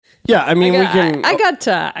Yeah, I mean, I got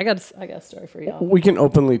a story for y'all. we can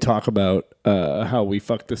openly talk about how we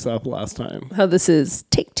fucked this up last time. How this is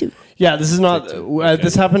take 2. Yeah, this is not.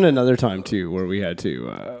 This happened another time too, where we had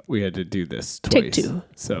to do this twice. Take 2.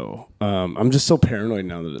 So I'm just so paranoid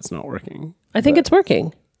now that it's not working. I think it's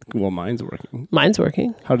working. Well, mine's working. Mine's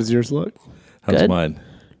working. How does yours look? How's Good. mine?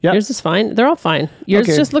 Yeah, Yours is fine. They're all fine. Yours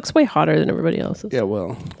Okay. just looks way hotter than everybody else's. Yeah.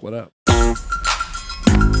 Well, what up?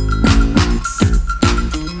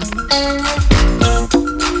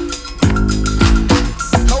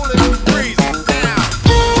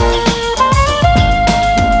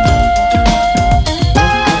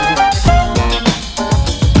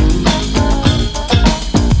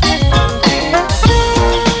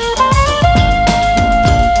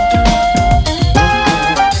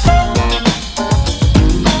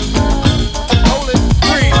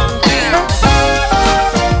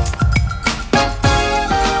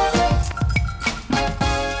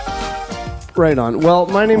 Right on. Well,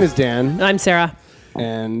 my name is Dan. I'm Sarah.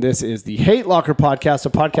 And this is the Hate Locker Podcast,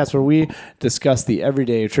 a podcast where we discuss the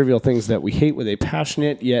everyday trivial things that we hate with a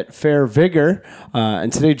passionate yet fair vigor.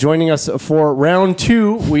 And today, joining us for round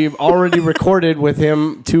 2, we've already recorded with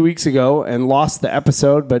him 2 weeks ago and lost the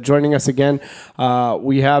episode. But joining us again,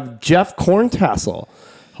 we have Jeff Corntassel.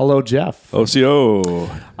 Hello, Jeff. OCO.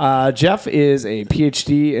 Jeff is a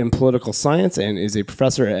PhD in political science and is a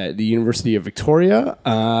professor at the University of Victoria.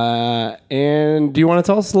 And do you want to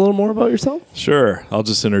tell us a little more about yourself? Sure. I'll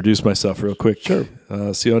just introduce myself real quick. Sure.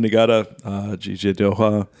 Sionigata, Gigi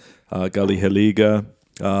Doha, Gali Heliga,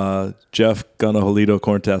 Jeff Ganaholido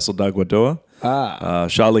Corntassel Dagwadoa,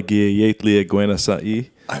 Shalagia Yetlia Gwena Sa'i.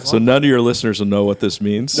 So none of your listeners will know what this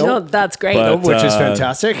means. No, that's great. But, Which is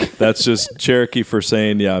fantastic. That's just Cherokee for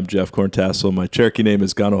saying, yeah, I'm Jeff Corntassel. My Cherokee name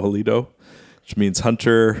is Ganaholido, which means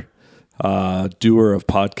hunter, doer of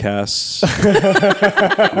podcasts,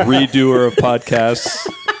 redoer of podcasts.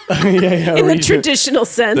 In the traditional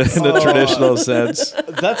sense. In the traditional sense.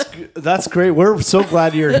 That's great. We're so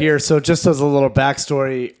glad you're here. So just as a little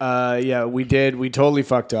backstory, we totally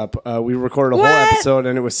fucked up. We recorded a whole episode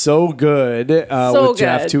and it was so good with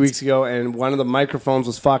Jeff 2 weeks ago, and one of the microphones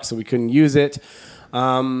was fucked, so we couldn't use it.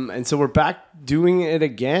 And so we're back doing it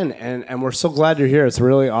again, and we're so glad you're here. It's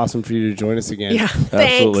really awesome for you to join us again. Yeah,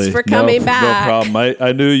 Absolutely. thanks for coming back. No problem.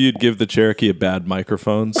 I knew you'd give the Cherokee a bad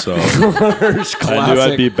microphone, so I knew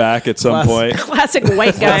I'd be back at some point. Classic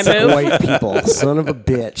white guy move. White people, son of a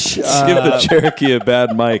bitch. Give the Cherokee a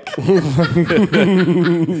bad mic.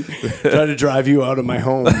 Try to drive you out of my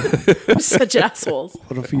home. Such assholes.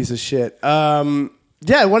 What a piece of shit.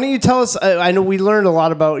 Yeah, why don't you tell us? I know we learned a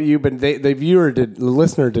lot about you, but the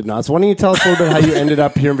listener did not. So why don't you tell us a little bit how you ended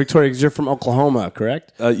up here in Victoria? Because you're from Oklahoma,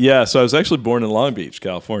 correct? Yeah, so I was actually born in Long Beach,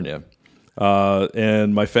 California,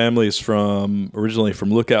 and my family is originally from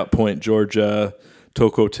Lookout Point, Georgia,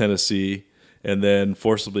 Toco, Tennessee, and then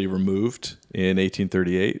forcibly removed in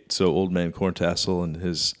 1838. So Old Man Corntassel and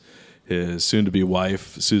his soon-to-be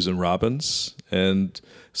wife Susan Robbins, and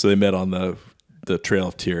so they met on the Trail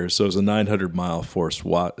of Tears. So it was a 900-mile forced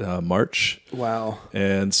march. Wow.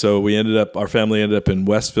 And so our family ended up in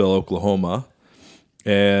Westville, Oklahoma.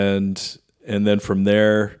 And then from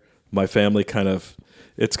there, my family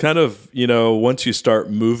it's once you start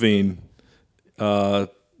moving,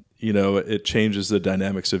 it changes the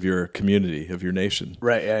dynamics of your community, of your nation.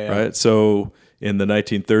 Right, yeah. Right? So in the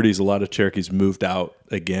 1930s, a lot of Cherokees moved out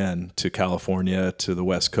again to California, to the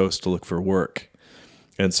West Coast to look for work.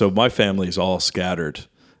 And so my family's all scattered,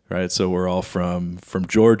 right? So we're all from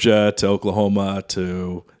Georgia to Oklahoma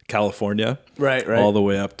to California, right, all the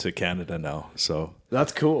way up to Canada now. So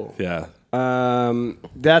that's cool. Yeah. And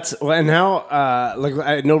how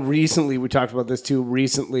I know recently we talked about this too.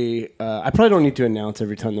 Recently, I probably don't need to announce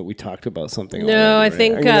every time that we talked about something. No, already, I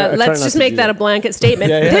think right? let's just make that a blanket statement.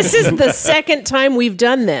 This is the second time we've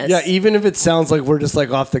done this. Yeah, even if it sounds like we're just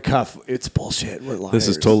like off the cuff, it's bullshit. We're liars. This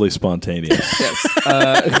is totally spontaneous. Yes.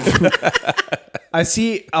 I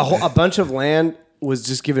see a bunch of land was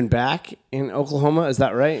just given back in Oklahoma. Is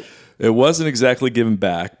that right? It wasn't exactly given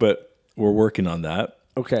back, but we're working on that.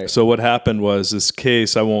 Okay. So what happened was this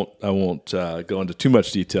case. I won't go into too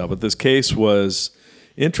much detail, but this case was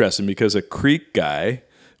interesting because a Creek guy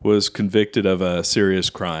was convicted of a serious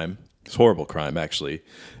crime. It's a horrible crime, actually,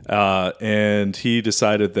 and he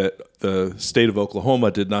decided that the state of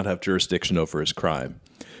Oklahoma did not have jurisdiction over his crime.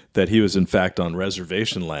 That he was in fact on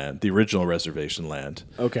reservation land, the original reservation land.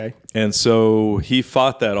 Okay. And so he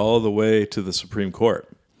fought that all the way to the Supreme Court.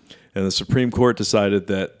 And the Supreme Court decided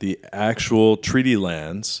that the actual treaty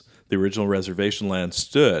lands, the original reservation land,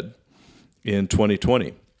 stood in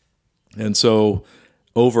 2020. And so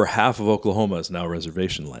over half of Oklahoma is now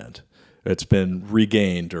reservation land. It's been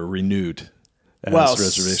regained or renewed as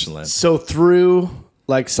reservation land. So through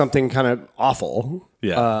like something kind of awful,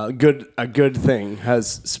 a good thing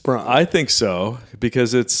has sprung. I think so,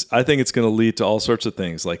 because I think it's going to lead to all sorts of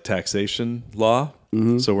things like taxation law.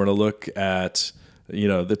 Mm-hmm. So we're going to look at,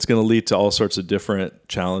 that's going to lead to all sorts of different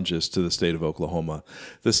challenges to the state of Oklahoma.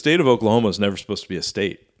 The state of Oklahoma is never supposed to be a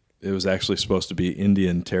state. It was actually supposed to be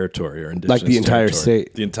Indian territory or indigenous like the entire territory.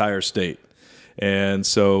 state. The entire state. And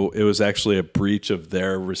so it was actually a breach of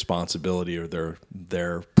their responsibility or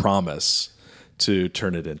their promise to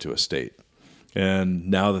turn it into a state. And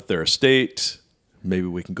now that they're a state, maybe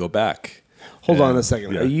we can go back. Hold on a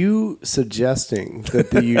second. Yeah. Are you suggesting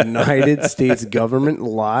that the United States government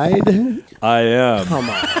lied? I am. Come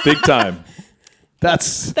on. Big time.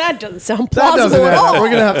 That doesn't sound plausible at all. We're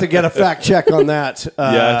going to have to get a fact check on that.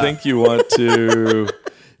 I think you want to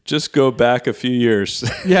just go back a few years.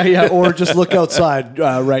 Or just look outside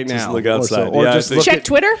right now. Just look outside. Or just check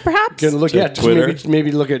Twitter, perhaps? Twitter.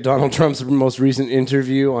 Maybe look at Donald Trump's most recent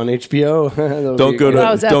interview on HBO. Don't go to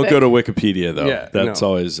Wikipedia, though. Yeah, That's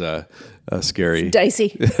always a scary, it's dicey,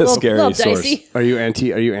 scary little source. Dicey. Are you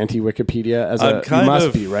anti Wikipedia? You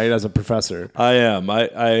must be, right? As a professor, I am.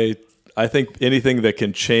 I think anything that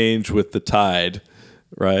can change with the tide,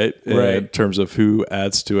 right? In terms of who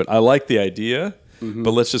adds to it. I like the idea,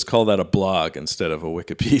 but let's just call that a blog instead of a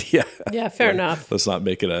Wikipedia. Yeah, fair enough. Let's not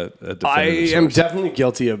make it a definitive I am source. definitely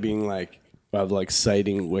guilty of being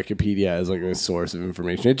citing Wikipedia as like a source of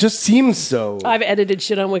information. It just seems so. I've edited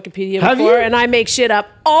shit on Wikipedia before, and I make shit up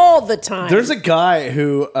all the time. There's a guy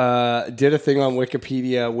who did a thing on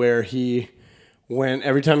Wikipedia where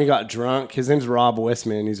every time he got drunk, his name's Rob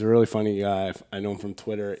Wisman. He's a really funny guy. I know him from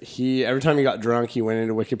Twitter. Every time he got drunk, he went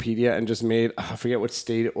into Wikipedia and just made, I forget what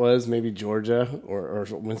state it was, maybe Georgia or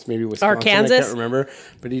maybe Wisconsin. Or Kansas. I can't remember.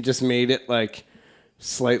 But he just made it like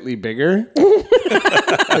slightly bigger.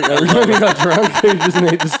 Like every time he got drunk, he just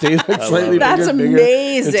made the state like slightly That's bigger.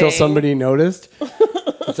 amazing. Until somebody noticed.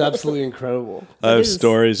 It's absolutely incredible. I have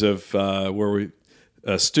stories of where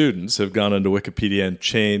students have gone into Wikipedia and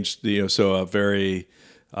changed so a very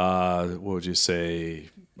what would you say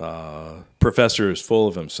professor is full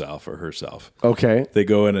of himself or herself. Okay, they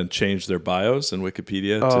go in and change their bios in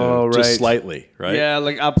Wikipedia to just slightly, right? Yeah,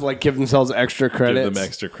 give themselves extra credits. Give them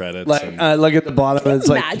extra credits. Look at the bottom. It's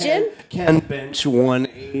imagine can bench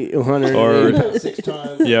 100 or 6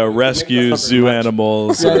 times. Yeah, rescue zoo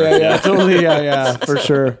animals. Yeah, totally. Yeah, for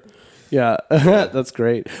sure. Yeah, that's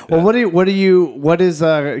great. Well, can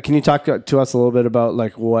you talk to us a little bit about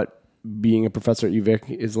like what being a professor at UVic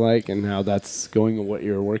is like and how that's going and what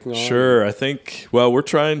you're working on? Sure. I think, we're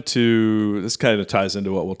trying to, this kind of ties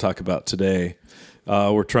into what we'll talk about today.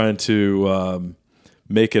 We're trying to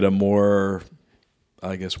make it a more,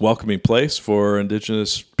 I guess, welcoming place for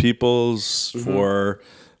Indigenous peoples,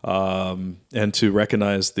 and to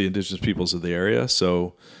recognize the Indigenous peoples of the area.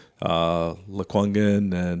 So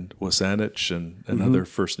Lekwungen and Wasanich and other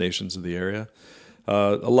First Nations of the area.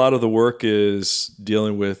 A lot of the work is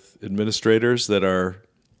dealing with administrators that are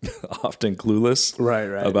often clueless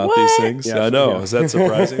about these things. Yeah, I know. Is that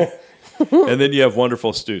surprising? And then you have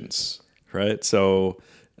wonderful students, right? So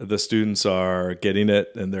the students are getting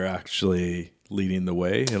it and they're actually leading the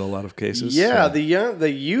way in a lot of cases. Yeah, the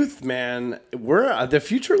youth, man, the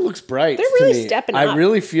future looks bright. They're really stepping up. I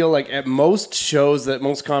really feel like at most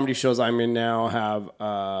comedy shows I'm in now have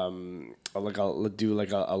a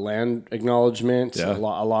land acknowledgement. Yeah. A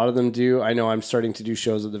lot of them do. I know I'm starting to do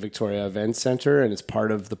shows at the Victoria Events Center, and it's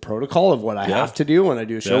part of the protocol of what I have to do when I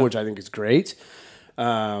do a show, which I think is great.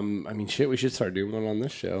 We should start doing one on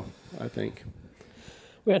this show, I think.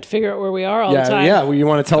 We have to figure out where we are all the time. Yeah, well, you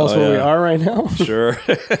want to tell us where we are right now? Sure.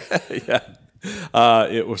 Yeah.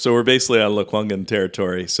 So we're basically on Lekwungen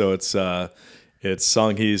territory. So it's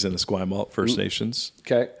Songhees and Esquimalt First Nations.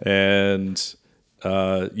 Okay. And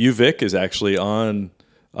UVic is actually on,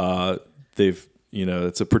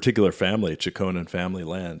 it's a particular family, Chiconan family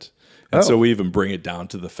land. And so we even bring it down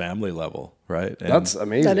to the family level, right? And that's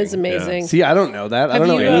amazing. That is amazing. Yeah. See, I don't know that. I don't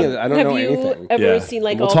know anything. Have you ever seen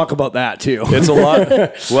we'll talk about that too. It's a lot.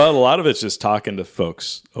 Well, a lot of it's just talking to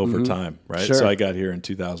folks over time, right? Sure. So I got here in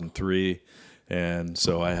 2003, and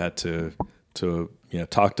so I had to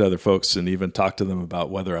talk to other folks and even talk to them about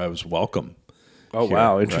whether I was welcome. Oh, here,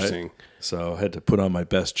 wow, interesting. Right? So I had to put on my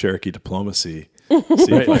best Cherokee diplomacy. See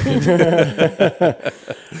if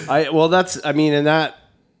I could.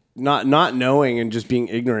 Not knowing and just being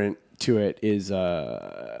ignorant to it is,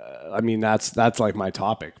 that's like my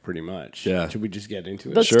topic pretty much. Yeah. Should we just get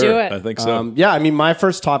into it? Let's do it. I think so. My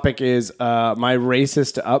first topic is my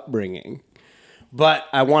racist upbringing, But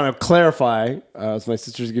I want to clarify, as my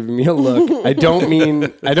sister's giving me a look, I don't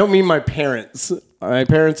mean my parents. My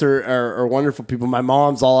parents are wonderful people. My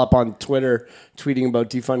mom's all up on Twitter tweeting about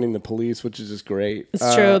defunding the police, which is just great.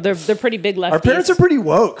 It's true. They're pretty big lefties. Our parents are pretty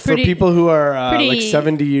woke for people who are like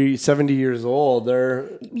 70 years old. They're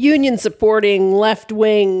union supporting, left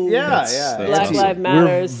wing. Yeah. Black Lives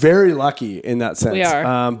Matters. We're very lucky in that sense. We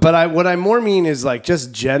are. But what I more mean is like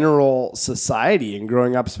just general society and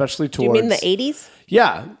growing up, especially towards. Do you mean the 80s?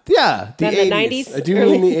 Yeah, the 90s. I do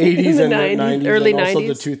mean the 80s and the 90s, early and also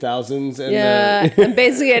 90s. the 2000s. And and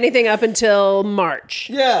basically anything up until March.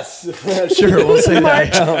 Yes, sure, we'll say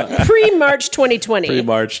that. Pre-March 2020.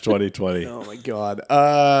 Pre-March 2020. Oh my God,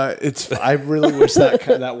 I really wish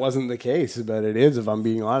that wasn't the case, but it is. If I'm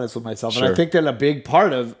being honest with myself, Sure. and I think that a big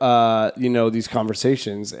part of these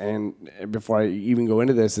conversations, and before I even go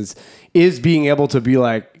into this, is being able to be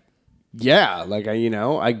like, yeah, like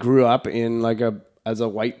I grew up in as a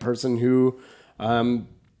white person who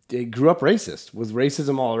grew up racist, with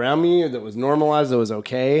racism all around me, that was normalized, that was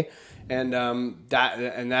okay. And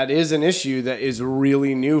that is an issue that is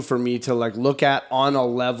really new for me to like look at on a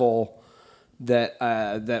level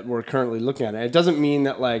that we're currently looking at. And it doesn't mean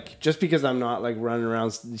that like, just because I'm not like running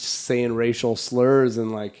around saying racial slurs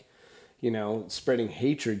and like, spreading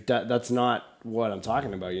hatred, that's not what I'm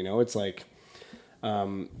talking about. It's like,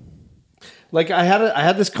 like I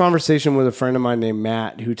had this conversation with a friend of mine named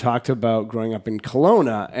Matt who talked about growing up in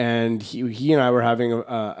Kelowna, and he and I were having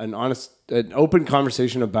an open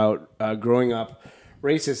conversation about growing up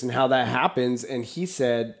racist and how that happens. And he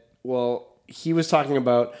said, well, he was talking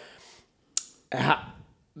about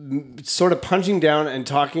sort of punching down and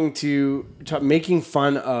making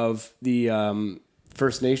fun of the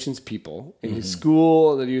First Nations people in his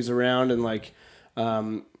school that he was around, and like.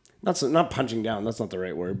 Not punching down. That's not the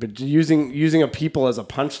right word, but using a people as a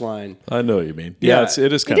punchline. I know what you mean. Yeah,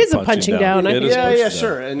 it is kind of a punching down.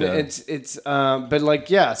 Sure. And it's but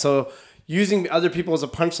like, yeah. So using other people as a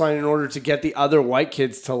punchline in order to get the other white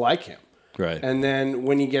kids to like him. Right. And then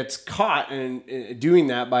when he gets caught and doing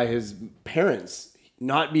that by his parents,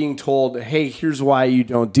 not being told, hey, here's why you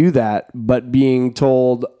don't do that, but being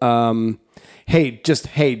told, hey,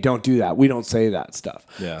 don't do that. We don't say that stuff.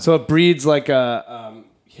 Yeah. So it breeds like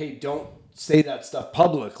hey, don't say that stuff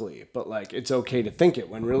publicly, but like it's okay to think it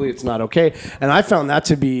when really it's not okay. And I found that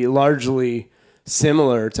to be largely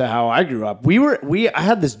similar to how I grew up. I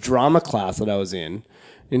had this drama class that I was in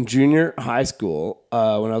junior high school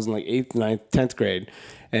when I was in like 8th, 9th, 10th grade.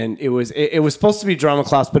 And it was supposed to be drama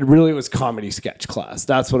class, but really it was comedy sketch class.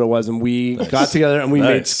 That's what it was. And we got together and we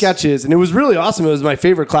made sketches, and it was really awesome. It was my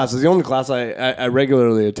favorite class. It was the only class I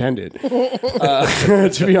regularly attended.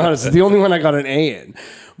 To be honest, it's the only one I got an A in.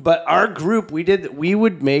 But our group, we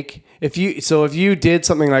would make, if you did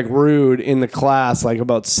something like rude in the class, like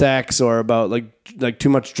about sex or about like too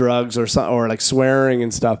much drugs or like swearing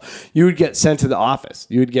and stuff, you would get sent to the office.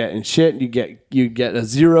 You would get in shit. You'd get a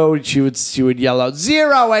 0. She would yell out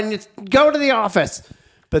 0 and go to the office.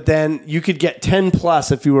 But then you could get 10 plus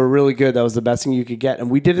if you were really good. That was the best thing you could get. And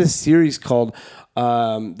we did a series called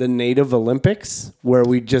the Native Olympics, where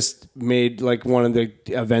we just made like one of the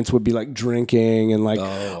events would be like drinking and like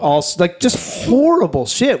all like just horrible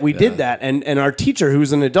shit. We did that, and our teacher,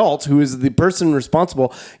 who's an adult, who is the person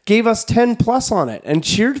responsible, gave us 10 plus on it and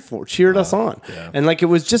cheered us on. Yeah. And like it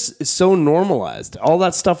was just so normalized. All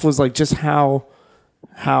that stuff was like just how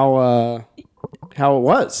it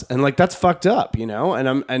was, and like that's fucked up,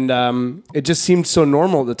 and it just seemed so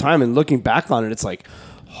normal at the time, and looking back on it, it's like,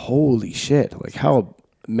 holy shit, like how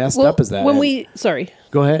messed up is that?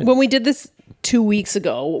 Go ahead. When we did this 2 weeks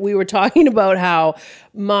ago, we were talking about how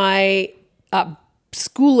my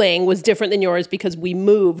schooling was different than yours because we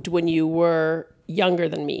moved when you were younger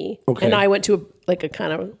than me. Okay. And I went to a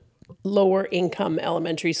kind of lower income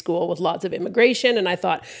elementary school with lots of immigration, and I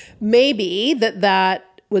thought maybe that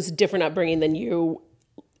was a different upbringing than you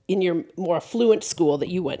in your more affluent school that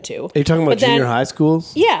you went to. Are you talking about junior high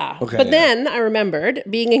schools? Yeah. Okay. But then I remembered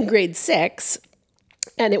being in grade 6,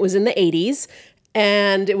 and it was in the 80s,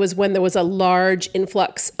 and it was when there was a large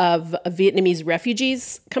influx of Vietnamese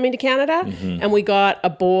refugees coming to Canada, and we got a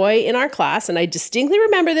boy in our class, and I distinctly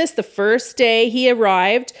remember this, the first day he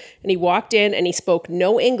arrived, and he walked in, and he spoke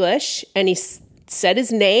no English, and he said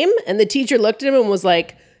his name, and the teacher looked at him and was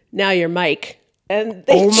like, "Now you're Mike." And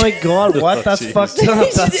oh my God, what? That's fucked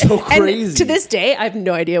up. That's so crazy. And to this day, I have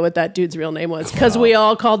no idea what that dude's real name was because we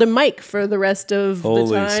all called him Mike for the rest of the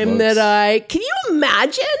time that can you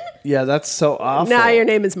imagine? Yeah, that's so awful. Now your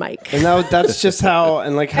name is Mike. And that's just how,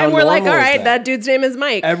 and like how and we're like, all right, that? that dude's name is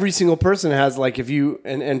Mike. Every single person has like, if you,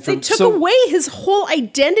 and from, they took away his whole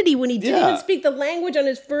identity when he didn't even speak the language on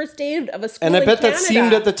his first day of a school in Canada. And I bet that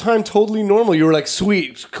seemed at the time totally normal. You were like,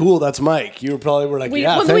 sweet, cool, that's Mike. You were probably like,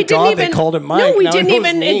 thank God they called him Mike. No, we didn't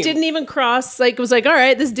even, it didn't even cross, like, it was like, all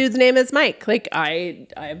right, this dude's name is Mike. Like,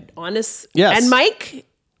 I'm honest. Yes. And Mike,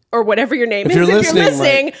 or whatever your name is, if you're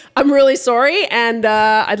listening, I'm really sorry, and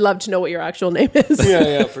I'd love to know what your actual name is.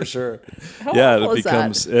 Yeah, for sure. It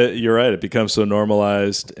becomes, you're right, it becomes so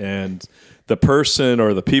normalized, and the person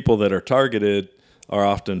or the people that are targeted are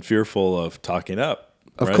often fearful of talking up.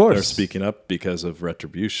 Of course. They're speaking up because of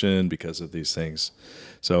retribution, because of these things.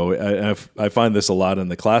 So I find this a lot in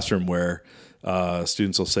the classroom where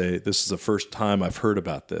students will say, this is the first time I've heard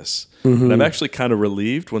about this. Mm-hmm. And I'm actually kind of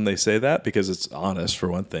relieved when they say that because it's honest for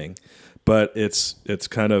one thing, but it's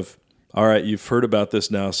kind of, all right, you've heard about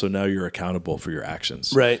this now, so now you're accountable for your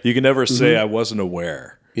actions. Right. You can never say I wasn't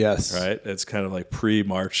aware. Yes. Right. It's kind of like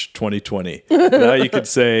pre-March 2020. Now you could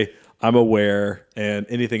say, I'm aware, and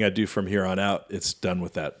anything I do from here on out, it's done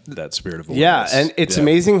with that spirit of awareness. Yeah, and it's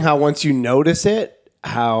amazing how once you notice it,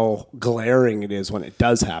 how glaring it is when it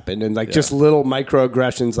does happen. And like just little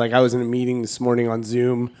microaggressions. Like I was in a meeting this morning on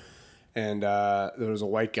Zoom, and there was a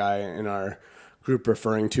white guy in our group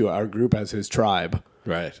referring to our group as his tribe.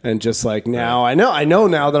 Right. And just like now, I know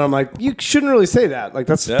now that I'm like, you shouldn't really say that. Like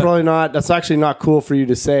that's probably not, that's actually not cool for you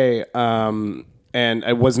to say. And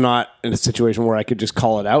I was not in a situation where I could just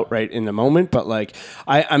call it out right in the moment. But like,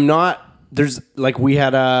 I'm not, there's like, we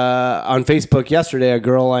had on Facebook yesterday, a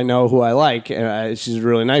girl I know who I like, and she's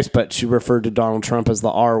really nice, but she referred to Donald Trump as the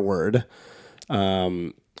R word.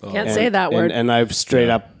 Can't say that word. And I've straight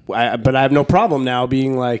up, but I have no problem now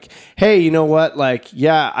being like, hey, you know what? Like,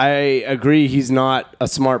 yeah, I agree he's not a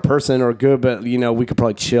smart person or good, but you know, we could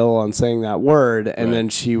probably chill on saying that word. And then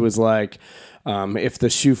she was like, if the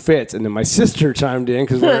shoe fits, and then my sister chimed in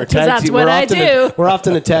because we're a tag team. We're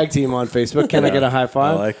often a tag team on Facebook. Can I get a high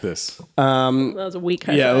five? I like this. That was a weak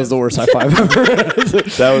high five. Yeah, it was the worst high five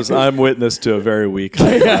ever. I'm witness to a very weak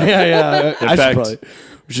high five. Yeah.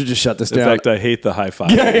 We should just shut this down. In fact, I hate the high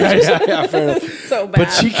five. Yeah, fair enough. So bad.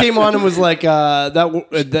 But she came on and was like,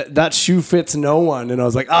 that shoe fits no one. And I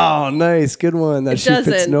was like, oh, nice, good one. That shoe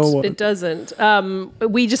fits no one. It doesn't.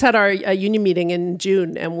 We just had our union meeting in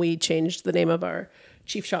June, and we changed the name of our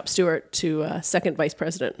chief shop steward to second vice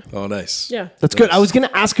president. Oh, nice. Yeah. That's good. I was going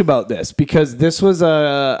to ask about this because this was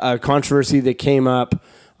a controversy that came up.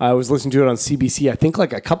 I was listening to it on CBC, I think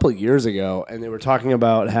like a couple of years ago, and they were talking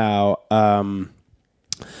about how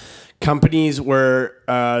companies were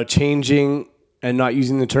changing and not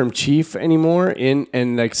using the term chief anymore.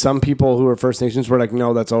 And like some people who are First Nations were like,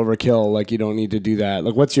 no, that's overkill. Like you don't need to do that.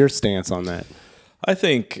 Like, what's your stance on that? I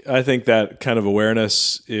think that kind of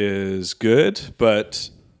awareness is good, but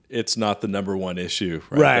it's not the number one issue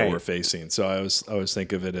that we're facing. So I always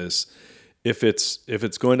think of it as if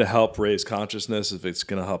it's going to help raise consciousness, if it's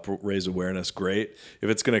going to help raise awareness, great. If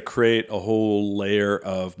it's going to create a whole layer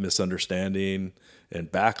of misunderstanding and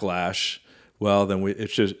backlash, well, then it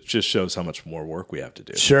just shows how much more work we have to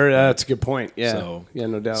do. Sure, that's a good point. Yeah, so,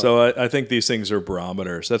 no doubt. So I think these things are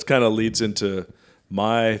barometers. That kind of leads into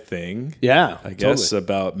my thing. Yeah, I guess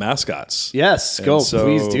about mascots. Yes,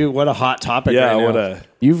 please do. What a hot topic! Yeah, right now.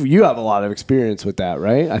 You have a lot of experience with that,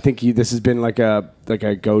 right? I think this has been like a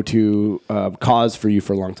go-to cause for you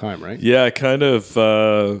for a long time, right? Yeah, I kind of.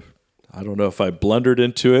 I don't know if I blundered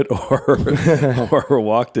into it or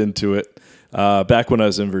walked into it. Back when I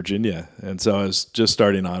was in Virginia. And so I was just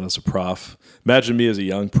starting on as a prof. Imagine me as a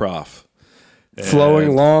young prof.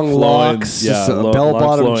 Flowing locks,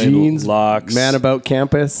 bell-bottom jeans, locks, man about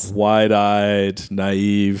campus. Wide-eyed,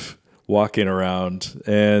 naive, walking around.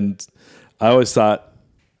 And I always thought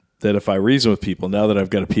that if I reason with people, now that I've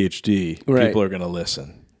got a PhD, people are going to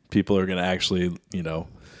listen. People are going to actually,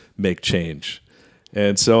 make change.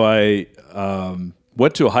 And so I...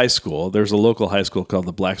 went to a high school. There's a local high school called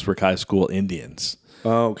the Blacksburg High School Indians.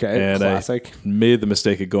 Oh, okay. And classic. I made the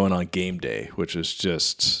mistake of going on game day, which is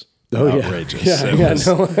just outrageous. You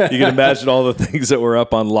can imagine all the things that were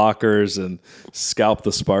up on lockers and scalp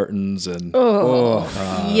the Spartans and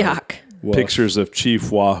yuck. Pictures of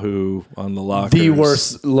Chief Wahoo on the lockers. The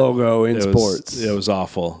worst logo in sports. It was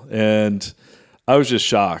awful. And I was just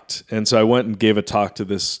shocked. And so I went and gave a talk to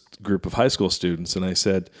this group of high school students, and I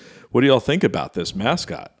said, what do y'all think about this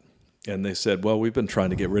mascot? And they said, well, we've been trying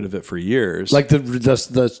to get rid of it for years. Like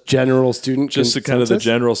the general student just consensus? kind of the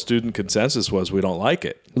general student consensus was we don't like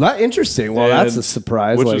it. Well, interesting. Well, that's a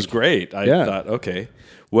surprise. Which was great. I thought, okay,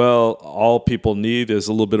 well, all people need is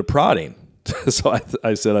a little bit of prodding. So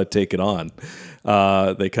I said I'd take it on.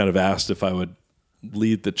 They kind of asked if I would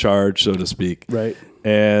lead the charge, so to speak. Right.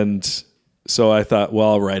 And so I thought, well,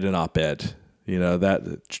 I'll write an op-ed.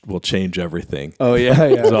 That will change everything. Oh, yeah.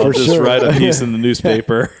 So I'll just write a piece in the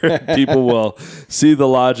newspaper. People will see the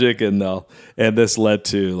logic, and this led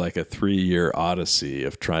to like a 3-year odyssey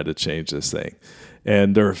of trying to change this thing.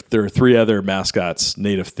 And there are 3 other mascots,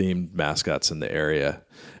 native-themed mascots in the area.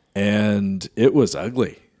 And it was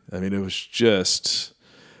ugly. I mean, it was just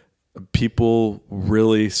people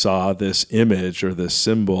really saw this image or this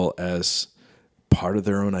symbol as part of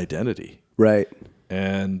their own identity. Right.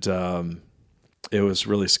 And it was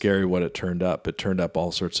really scary what it turned up. It turned up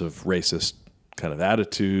all sorts of racist kind of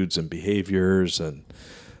attitudes and behaviors. And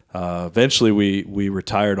eventually we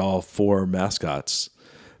retired all 4 mascots.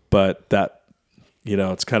 But that,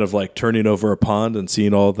 it's kind of like turning over a pond and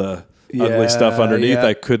seeing all the ugly stuff underneath.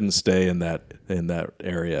 I couldn't stay in that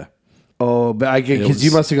area. Oh, but because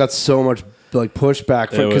you must have got so much like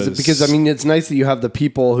pushback because I mean it's nice that you have the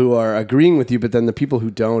people who are agreeing with you, but then the people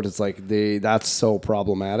who don't, it's like that's so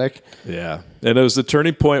problematic. Yeah, and it was the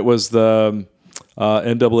turning point was the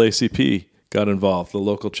NAACP got involved, the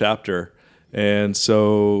local chapter, and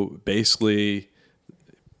so basically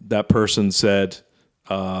that person said,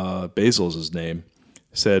 Basil's his name,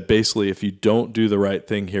 said basically if you don't do the right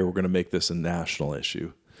thing here, we're going to make this a national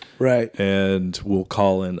issue. Right. And we'll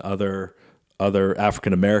call in other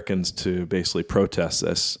African Americans to basically protest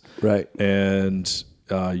this. Right. And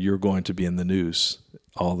you're going to be in the news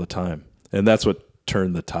all the time. And that's what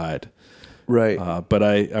turned the tide. Right. But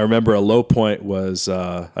I remember a low point was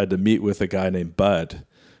I had to meet with a guy named Bud,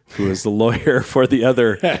 who was the lawyer for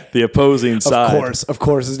the opposing side. Of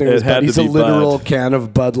course, his name is Bud. He's a literal Bud. Can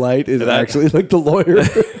of Bud Light is actually like the lawyer.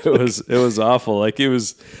 It was awful. Like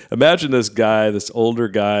imagine this guy, this older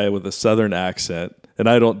guy with a Southern accent. And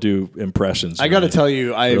I don't do impressions. I got to tell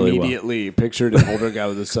you, I really immediately pictured an older guy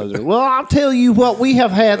with a Southern. Well, I'll tell you what, we have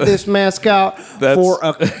had this mascot for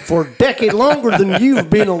a decade longer than you've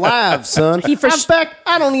been alive, son. In fact,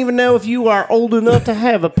 I don't even know if you are old enough to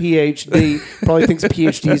have a PhD. Probably thinks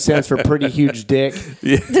PhD stands for pretty huge dick.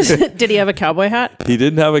 Yeah. Did he have a cowboy hat? He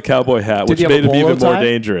didn't have a cowboy hat, which made him even more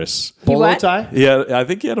dangerous. Bolo tie? Yeah, I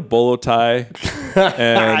think he had a bolo tie.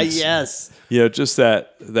 And yes. Just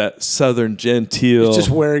that Southern genteel. He's just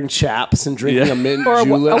wearing chaps and drinking a mint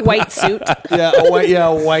julep. A white suit.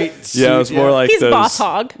 a white suit. Yeah, it was more like he's Boss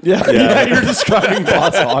Hog. Yeah, you're describing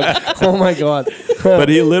Boss Hog. Oh my God. But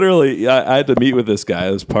he literally, I had to meet with this guy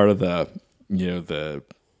as part of the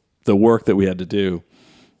work that we had to do.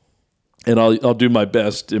 And I'll do my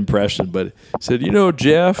best impression, but he said,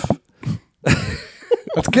 Jeff.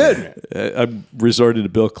 That's good. I'm resorting to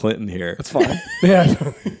Bill Clinton here. That's fine.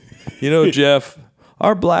 Yeah. Jeff,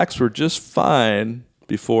 our blacks were just fine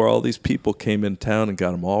before all these people came in town and got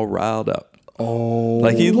them all riled up. Oh,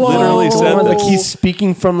 like he literally said that. Like he's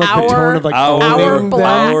speaking from the tone of like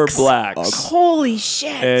our blacks. Holy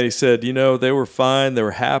shit! And he said, they were fine, they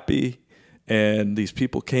were happy, and these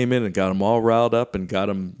people came in and got them all riled up and got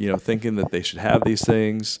them, thinking that they should have these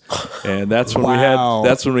things, and that's when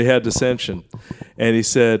we had dissension. And he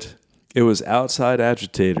said it was outside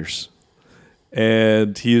agitators.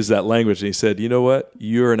 And he used that language, and he said, you know what?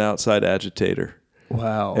 You're an outside agitator.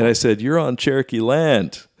 Wow. And I said, you're on Cherokee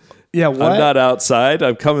land. Yeah, what? I'm not outside.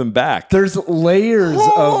 I'm coming back. There's layers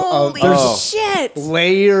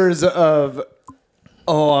layers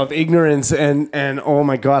of ignorance and oh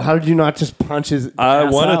my God, how did you not just punch his ass I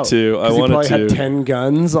wanted out? to. He probably had 10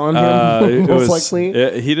 guns on him, most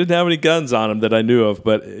likely. He didn't have any guns on him that I knew of,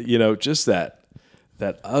 but, just that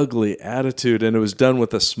ugly attitude, and it was done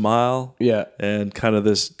with a smile, and kind of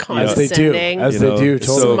this condescending, as they do,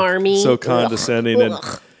 totally. Smarmy, so condescending. And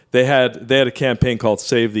they had a campaign called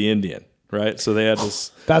Save the Indian, right? So they had this.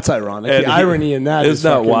 That's ironic. The irony in that is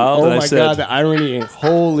not wild. Oh my God, the irony!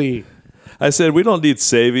 Holy. I said, we don't need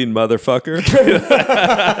saving, motherfucker.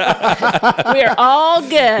 We're all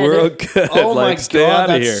good. We're all good. Oh my stay God,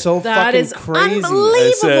 out of here. That's so fucking crazy.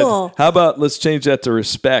 Unbelievable. I said, how about let's change that to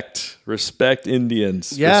respect. Respect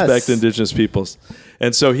Indians. Yes. Respect indigenous peoples.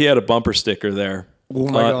 And so he had a bumper sticker there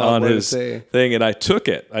on his thing, and I took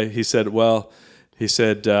it. He said,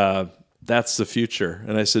 that's the future.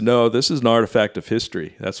 And I said, no, this is an artifact of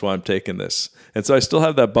history. That's why I'm taking this. And so I still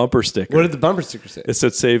have that bumper sticker. What did the bumper sticker say? It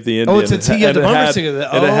said "Save the Indian." Oh, the bumper sticker.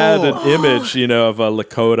 And it had an image, of a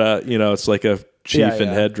Lakota. It's like a chief in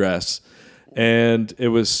headsress. And it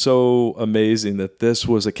was so amazing that this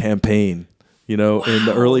was a campaign, in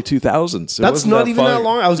the early 2000s. That's not even that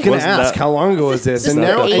long. I was going to ask, how long ago was this? And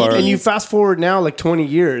now, and you fast forward now like 20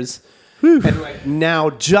 years, and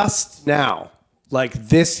like just now, like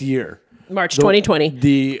this year, March 2020,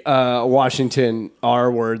 the Washington R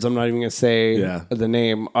words, I'm not even going to say the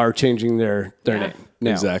name, are changing their name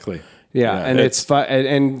now. Exactly. Yeah, and it's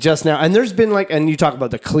and just now, and there's been and you talk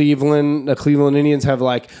about the Cleveland Indians have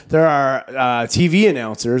there are TV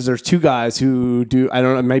announcers. There's two guys who do, I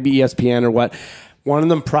don't know, maybe ESPN or what. One of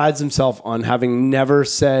them prides himself on having never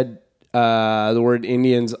said the word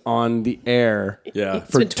Indians on the air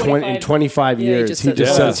for 25 years. He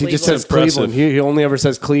just says Cleveland. He only ever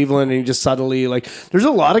says Cleveland, and he just subtly there's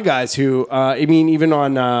a lot of guys who even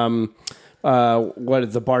on what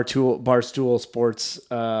is the Barstool Sports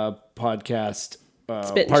podcast?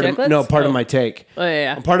 Part of my take. Oh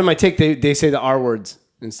yeah. Part of my take. They say the R words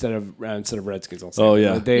instead of Redskins. I'll say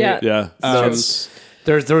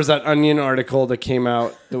There was that Onion article that came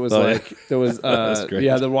out that was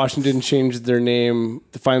the Washington changed their name.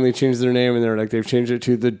 Finally changed their name, and they're they've changed it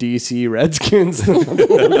to the DC Redskins, which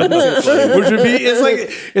would be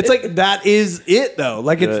it's like that is it though.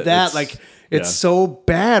 It's so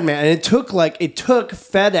bad, man. And it took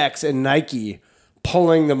FedEx and Nike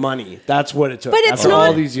pulling the money. That's what it took. But it's not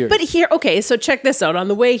all these years. But here, okay, so check this out. On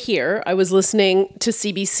the way here, I was listening to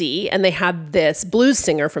CBC, and they had this blues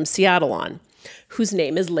singer from Seattle on, whose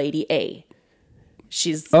name is Lady A.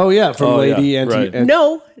 She's Lady Anti. Right.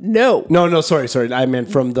 No, sorry. I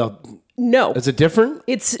meant from the. No, is it different?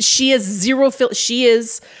 She is She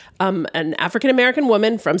is an African American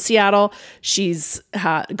woman from Seattle. She's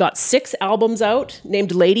got 6 albums out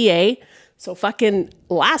named Lady A. So fucking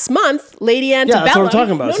last month, Lady Antebellum. Yeah, that's what I'm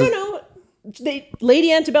talking about. No.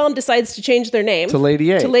 Lady Antebellum decides to change their name to Lady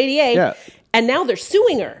A. Yeah. And now they're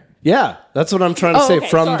suing her. Yeah, that's what I'm trying to say. Okay,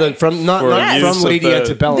 from Lady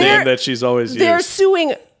Antebellum, name that she's always used. They're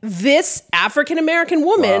suing this African American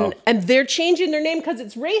woman, and they're changing their name because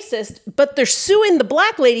it's racist. But they're suing the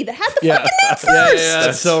black lady that had the fucking name first. Yeah,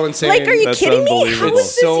 that's so insane. Are you kidding me? How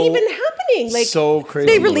is this even happening? So crazy.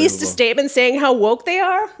 They released a statement saying how woke they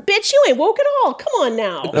are. Bitch, you ain't woke at all. Come on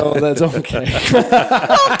now. No, that's okay.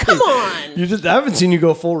 Oh, come on. I haven't seen you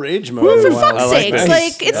go full rage mode. Well, for fuck's sakes,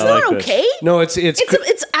 it's not okay. No, it's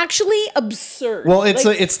actually absurd. Well,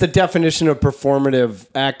 it's the definition of performative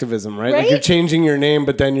activism, right? Like you're changing your name,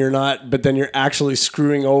 but then you're not. But then you're actually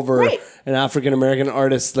screwing over an African American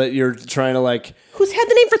artist that you're trying to who's had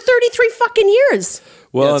the name for 33 fucking years.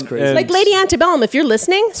 Well, that's crazy. Lady Antebellum, if you're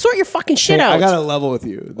listening, sort your fucking shit out. I got to level with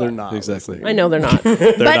you. They're not. Exactly. I know they're not.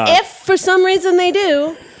 But if for some reason they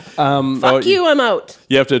do, fuck you, I'm out.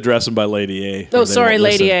 You have to address them by Lady A. Oh, sorry,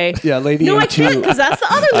 Lady A. Yeah, Lady A. No, I can't, because that's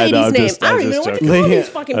the other lady's name. I don't even know what to call these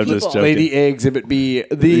fucking people. Lady A, Exhibit B.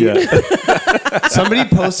 Somebody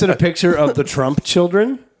posted a picture of the Trump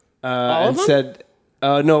children and said,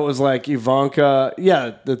 no, it was Ivanka.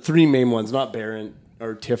 Yeah, the 3 main ones, not Barron.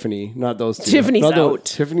 Or Tiffany, not those two. Tiffany's out.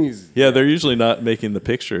 Tiffany's. Yeah, they're usually not making the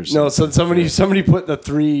pictures. No, so somebody put the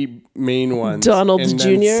 3 main ones. Donald and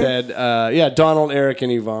Jr. Said, Donald, Eric,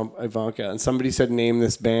 and Ivanka. And somebody said, name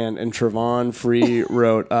this band. And Trevon Free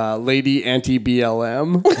wrote, Lady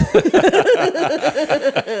Anti-BLM.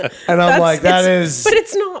 And I'm that is. But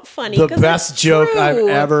it's not funny. The best joke I've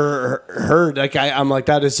ever heard. I'm like,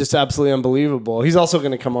 that is just absolutely unbelievable. He's also going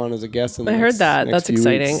to come on as a guest. I heard that. That's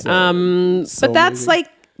exciting. Weeks, but that's amazing.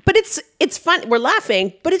 But it's fun. We're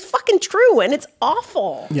laughing, but it's fucking true, and it's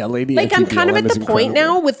awful. Yeah, Lady. I'm kind of at the point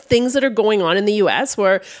now with things that are going on in the U.S.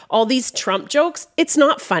 where all these Trump jokes. It's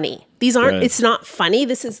not funny. These aren't. Right. It's not funny.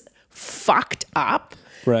 This is fucked up.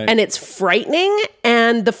 Right. And it's frightening.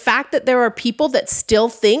 And the fact that there are people that still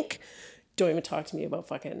think. Don't even talk to me about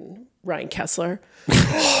fucking Ryan Kessler.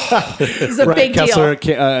 It's a big Kessler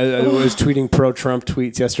deal. Was tweeting pro-Trump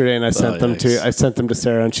tweets yesterday, and I sent them to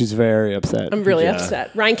Sarah, and she's very upset. I'm really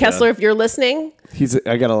upset. Ryan Kessler, if you're listening,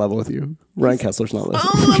 I got to level with you. Ryan Kessler's not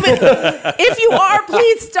listening. If you are,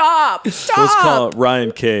 please stop. Stop. Let's call it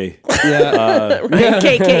Ryan K. Yeah. Ryan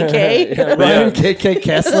KKK. Yeah, Ryan KK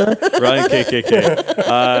Kessler. Ryan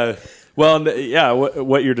KKK. Well, yeah,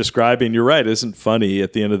 what you're describing, you're right, isn't funny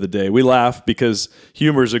at the end of the day. We laugh because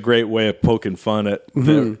humor is a great way of poking fun at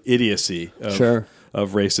the idiocy of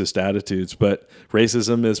racist attitudes. But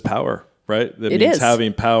racism is power, right? That means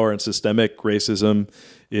having power, and systemic racism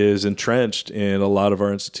is entrenched in a lot of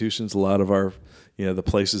our institutions, a lot of our the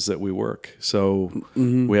places that we work. So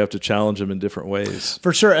we have to challenge them in different ways.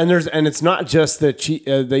 For sure. And it's not just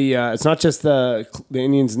it's not just the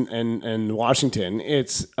Indians and Washington.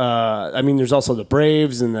 It's there's also the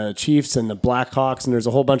Braves and the Chiefs and the Blackhawks, and there's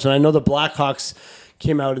a whole bunch. And I know the Blackhawks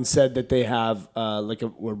came out and said that they have a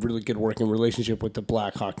really good working relationship with the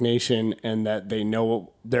Black Hawk Nation, and that they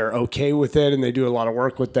know they're okay with it, and they do a lot of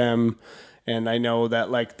work with them. And I know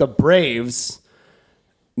that like the Braves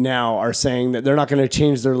now are saying that they're not going to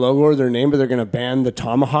change their logo or their name, but they're going to ban the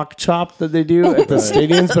tomahawk chop that they do at the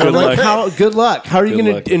stadiums. But I'm like, good luck. How are you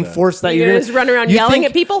going to enforce that? You're going to just run around yelling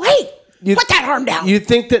at people, hey, put that arm down. You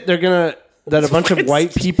think that they're going to, that a bunch of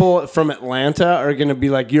white people from Atlanta are going to be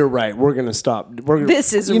like, you're right, we're going to stop.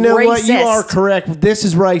 This is you know racist. What? You are correct. This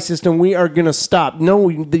is racist, and we are going to stop. No,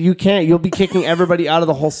 you can't. You'll be kicking everybody out of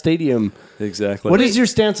the whole stadium. Exactly. What is your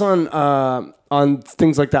stance on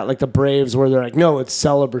things like that, like the Braves, where they're like, no, it's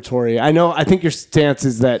celebratory? I think your stance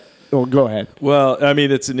is that. Oh, go ahead. Well, I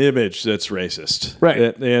mean, it's an image that's racist,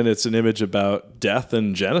 right? And it's an image about death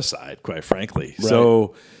and genocide, quite frankly. Right.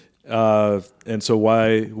 So. And so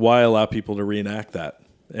why allow people to reenact that?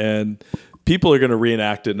 And people are going to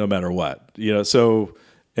reenact it no matter what, so,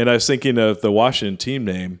 and I was thinking of the Washington team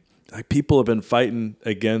name, like people have been fighting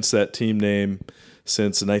against that team name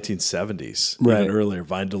since the 1970s, right? Even earlier,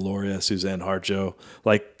 Vine Deloria, Suzanne Harjo.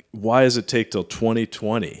 Like, why does it take till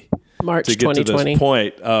 2020 March to get 2020 to this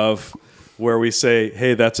point of where we say,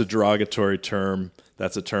 hey, that's a derogatory term.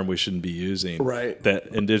 That's a term we shouldn't be using. Right. That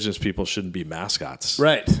Indigenous people shouldn't be mascots.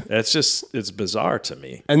 Right. It's bizarre to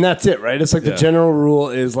me. And that's it, right? It's like the general rule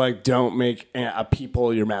is like, don't make a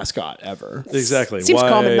people your mascot ever. Exactly. Seems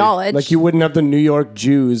common knowledge. Like you wouldn't have the New York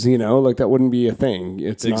Jews, like that wouldn't be a thing.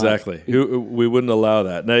 It's exactly. We wouldn't allow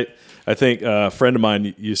that. And I think a friend of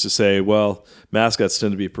mine used to say, well, mascots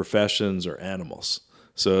tend to be professions or animals.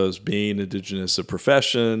 So is being Indigenous a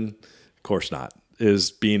profession? Of course not. Is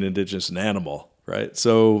being Indigenous an animal? Right.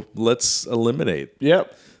 So let's eliminate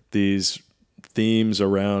these themes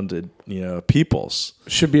around peoples.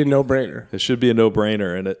 Should be a no-brainer. It should be a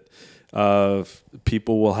no-brainer, and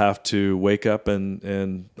people will have to wake up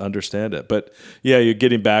and understand it. But you're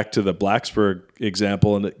getting back to the Blacksburg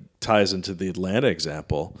example, and it ties into the Atlanta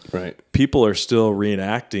example. Right. People are still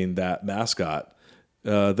reenacting that mascot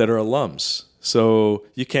that are alums. So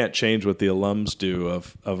you can't change what the alums do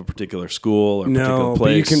of a particular school or particular place.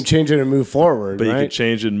 But you can change it and move forward. But right? you can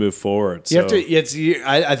change it and move forward. You have to.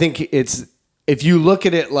 I think it's, if you look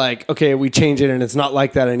at it like, okay, we change it and it's not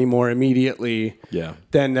like that anymore immediately. Yeah.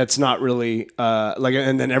 Then that's not really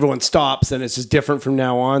and then everyone stops and it's just different from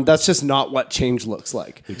now on. That's just not what change looks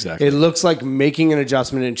like. Exactly. It looks like making an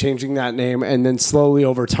adjustment and changing that name, and then slowly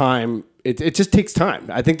over time, it just takes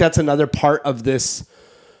time. I think that's another part of this.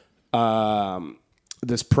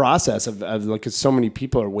 This process of like, 'cause so many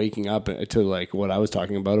people are waking up to like what I was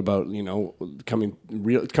talking about coming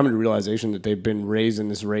to realization that they've been raised in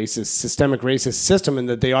this systemic racist system, and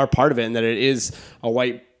that they are part of it, and that it is a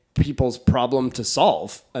white people's problem to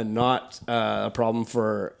solve, and not a problem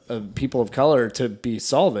for people of color to be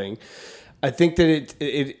solving. I think that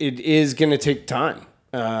it is going to take time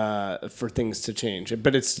for things to change,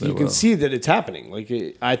 but you can see that it's happening. Like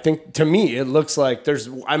I think, to me, it looks like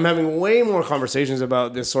I'm having way more conversations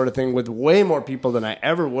about this sort of thing with way more people than I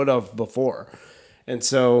ever would have before. And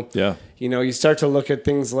so, you start to look at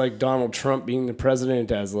things like Donald Trump being the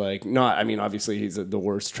president as like, obviously he's the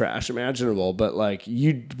worst trash imaginable, but like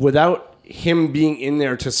without him being in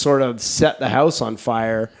there to sort of set the house on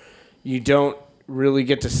fire, you don't really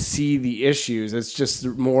get to see the issues. It's just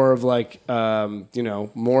more of like,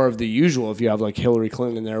 more of the usual. If you have like Hillary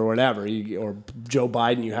Clinton there or whatever, or Joe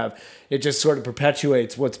Biden, it just sort of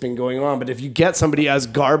perpetuates what's been going on. But if you get somebody as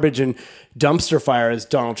garbage and dumpster fire as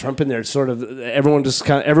Donald Trump in there, sort of everyone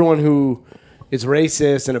who is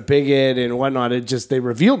racist and a bigot and whatnot, they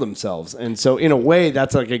reveal themselves. And so in a way,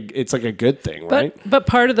 it's like a good thing, right? But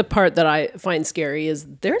part of the part that I find scary is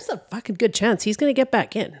there's a fucking good chance he's going to get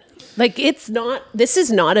back in. Like, this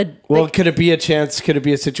is not a... Well, could it be a chance? Could it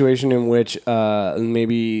be a situation in which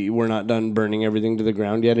maybe we're not done burning everything to the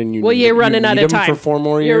ground yet, and you're running out of time for 4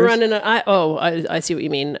 more years? You're running I see what you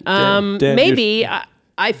mean. Dan, maybe.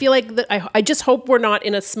 I feel like I just hope we're not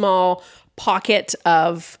in a small pocket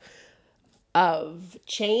of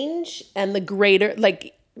change, and the greater...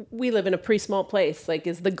 Like, we live in a pretty small place. Like,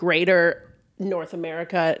 is the greater North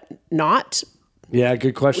America not... Yeah,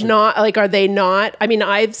 good question. Not like, are they not? I mean,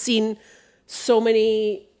 I've seen so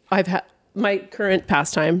many. I've had my current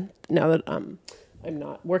pastime now that I'm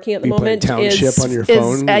not working at the moment. Township on your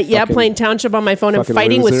phone. Playing Township on my phone and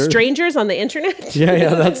fighting with strangers on the internet.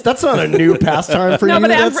 Yeah, that's not a new pastime for you. No,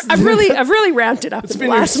 but I've really ramped it up. It's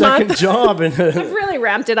been your second job, and I've really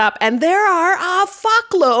ramped it up. And there are a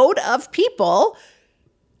fuckload of people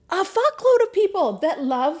that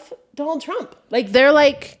love Donald Trump.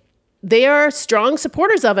 They are strong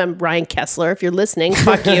supporters of him. Ryan Kessler, if you're listening,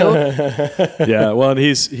 fuck you. Yeah, well, and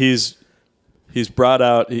he's brought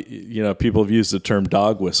out, people have used the term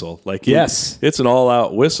dog whistle. Yes. It's an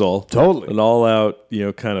all-out whistle. Totally. An all-out,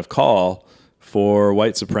 kind of call for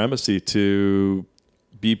white supremacy to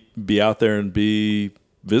be out there and be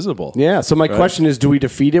visible. Yeah, so my question is, do we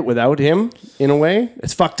defeat it without him, in a way?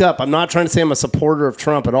 It's fucked up. I'm not trying to say I'm a supporter of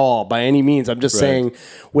Trump at all, by any means. I'm just saying,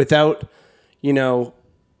 without,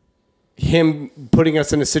 him putting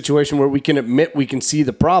us in a situation where we can admit we can see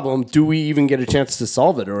the problem, do we even get a chance to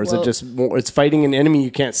solve it, or is it just it's fighting an enemy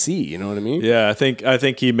you can't see? You know what I mean? Yeah, I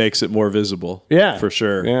think he makes it more visible. Yeah, for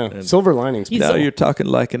sure. Yeah, and silver linings. Now you're talking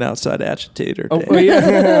like an outside agitator. Oh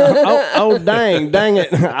yeah. dang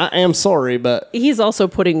it! I am sorry, but he's also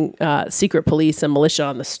putting secret police and militia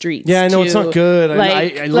on the streets. Yeah, I know it's not good.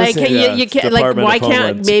 You can't. Why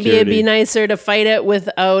can't? Maybe it'd be nicer to fight it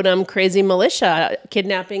without crazy militia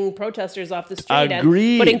kidnapping protesters off the street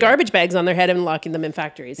Agreed. and putting garbage bags on their head and locking them in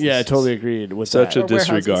factories. Yeah, I totally agreed with such that. a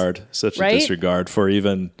disregard. Such a disregard for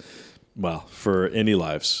for any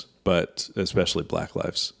lives, but especially Black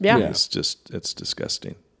lives. Yeah. It's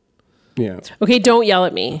disgusting. Yeah. Okay, don't yell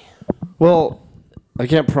at me. Well, I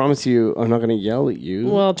can't promise you I'm not going to yell at you.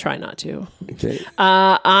 Well, try not to. Okay.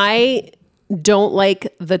 I don't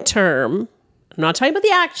like the term. I'm not talking about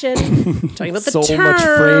the action. I'm talking about the so term. Much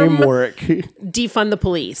framework. Defund the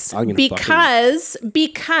police.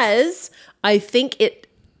 Because I think it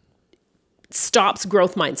stops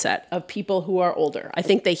growth mindset of people who are older. I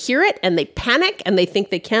think they hear it and they panic and they think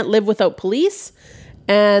they can't live without police,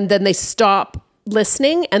 and then they stop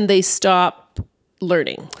listening and they stop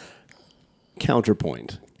learning.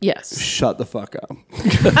 Counterpoint. Yes. Shut the fuck up.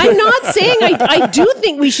 I'm not saying I do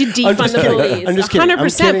think we should defund the police. I'm just kidding.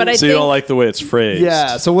 100%. But I so you don't like the way it's phrased.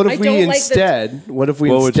 Yeah. So what if we instead? What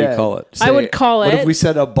would you call it? I would call it. What if we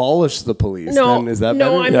said abolish the police? No, then is that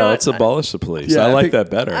no, better? I'm not. Let's abolish the police. Yeah, I like that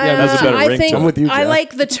better. Yeah, that's a better ring to it. I'm with you, Jeff. I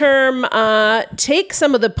like the term take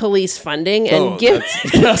some of the police funding and give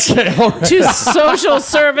to social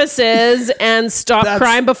services and stop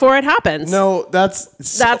crime before it happens. No,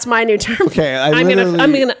 that's my new term. Okay, I'm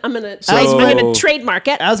gonna trademark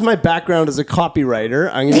it. As my background as a copywriter,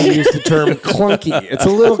 I'm going to use the term clunky. It's a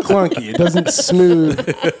little clunky. It doesn't smooth.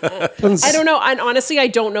 I don't know. And honestly, I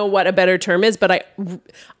don't know what a better term is, but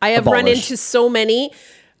I have run into so many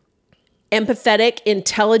empathetic,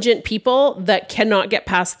 intelligent people that cannot get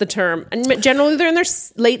past the term. And generally, they're in their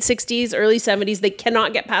late 60s, early 70s. They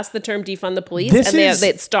cannot get past the term defund the police,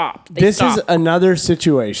 they stop. This is another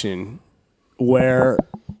situation where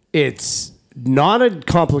it's not a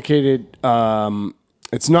complicated.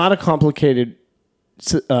 It's not a complicated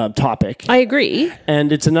topic. I agree.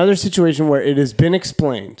 And it's another situation where it has been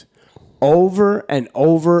explained over and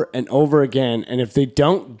over and over again. And if they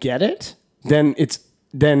don't get it, then it's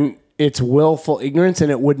willful ignorance,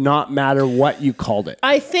 and it would not matter what you called it.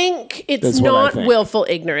 I think it's not willful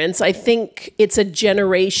ignorance. I think it's a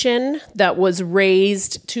generation that was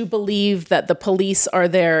raised to believe that the police are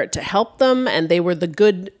there to help them, and they were the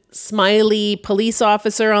good, smiley police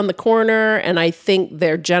officer on the corner. And I think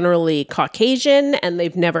they're generally Caucasian, and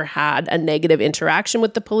they've never had a negative interaction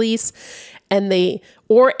with the police,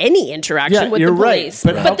 or any interaction with the police.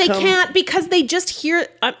 Right. But they can't, because they just hear.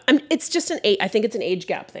 It's just I think it's an age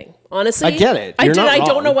gap thing. Honestly, I get it. I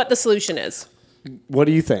don't know what the solution is. What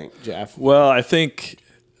do you think, Jeff? Well, I think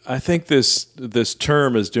this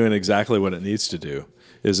term is doing exactly what it needs to do.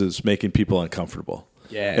 Is making people uncomfortable.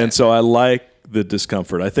 Yeah. And so I like the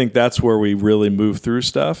discomfort. I think that's where we really move through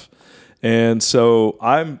stuff. And so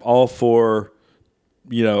I'm all for,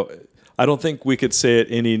 I don't think we could say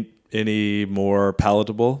it any more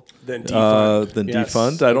palatable than defund.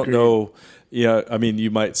 Defund. I don't know. Yeah, I mean,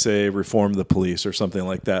 you might say reform the police or something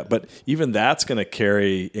like that, but even that's going to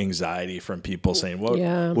carry anxiety from people saying, what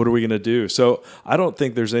are we going to do? So I don't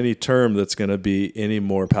think there's any term that's going to be any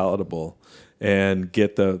more palatable and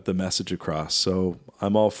get the message across. So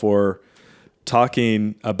I'm all for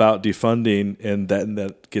talking about defunding, and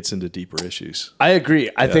that gets into deeper issues. I agree.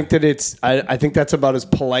 I think that I think that's about as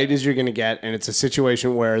polite as you're going to get, and it's a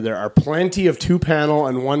situation where there are plenty of 2-panel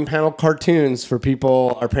and 1-panel cartoons for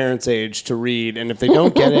people our parents' age to read, and if they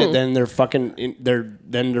don't get it, then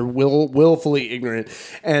they're willfully ignorant.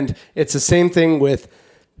 And it's the same thing with.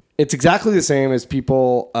 It's exactly the same as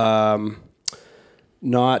people.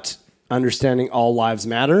 not understanding all lives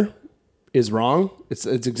matter is wrong. It's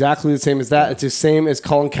exactly the same as that. It's the same as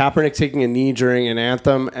Colin Kaepernick taking a knee during an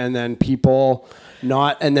anthem, and then people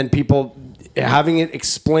having it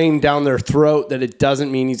explained down their throat that it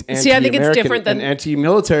doesn't mean he's anti-American. See, I think it's different than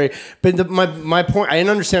anti-military. But my point, I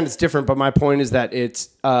understand it's different, but my point is that it's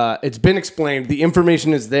been explained. The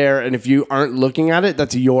information is there, and if you aren't looking at it,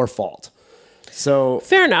 that's your fault. So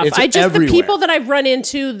fair enough. The people that I've run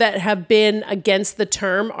into that have been against the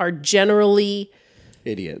term are generally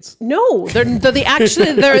idiots. No, they're the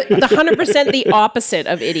 100% the opposite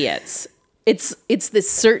of idiots. It's this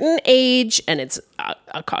certain age, and it's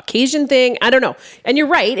a Caucasian thing. I don't know. And you're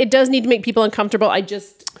right. It does need to make people uncomfortable. I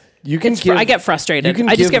get frustrated.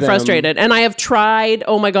 I just get frustrated. And I have tried.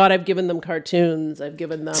 Oh my God, I've given them cartoons. I've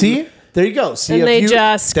given them. See? There you go. See, and they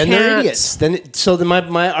just then can't. They're idiots.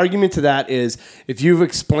 My argument to that is, if you've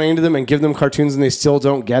explained to them and give them cartoons and they still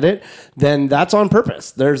don't get it, then that's on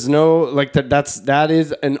purpose. There's no there's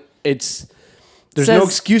no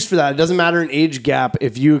excuse for that. It doesn't matter an age gap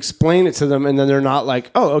if you explain it to them and then they're not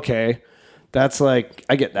like, oh, okay. That's like,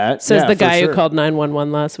 I get that. Says the guy who called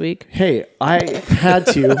 911 last week. Hey, I had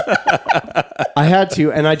to,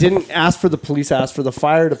 and I didn't ask for the police, I asked for the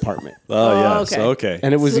fire department. Oh, yeah. Okay.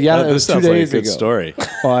 And it was, it was 2 days ago. Story.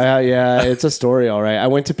 Oh, yeah, it's a story, all right. I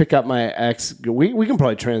went to pick up my ex. We can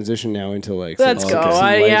probably transition now into like. Let's go.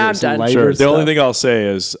 I'm done. Sure. The only thing I'll say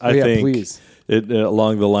is, I think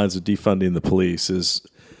along the lines of defunding the police is,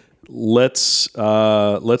 let's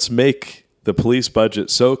make the police budget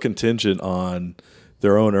so contingent on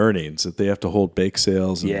their own earnings that they have to hold bake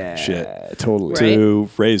sales and shit to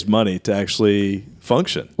raise money to actually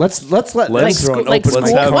function. Let's have them schools?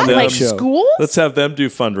 Let's have them do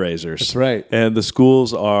fundraisers. That's right. And the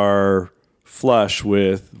schools are flush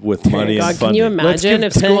with money and funding. Can you imagine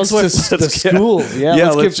if schools were the schools? Yeah,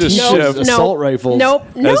 let's give teachers assault rifles. No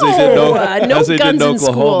As they did guns in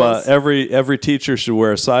Oklahoma, schools. every teacher should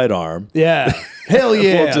wear a sidearm. Yeah. Hell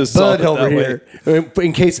yeah. We'll just Bud over here.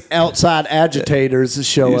 In case outside agitators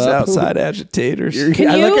show up. Outside agitators. I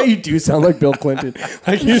like how you do sound like Bill Clinton.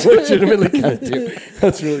 Like you legitimately kind of do.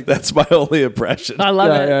 That's really good. That's my only impression. I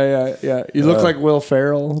love it. Yeah. You look like Will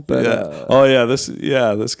Ferrell. But,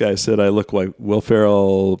 This guy said I look like Will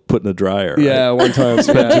Ferrell put in a dryer. Yeah, right? one time.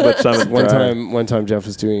 Spent too much time in the dryer. One time Jeff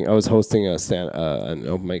was I was hosting an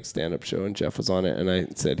open mic stand-up show, and Jeff was on it, and I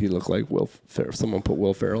said he looked like Will Ferrell. Someone put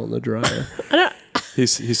Will Ferrell in the dryer. He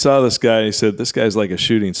saw this guy and he said, this guy's like a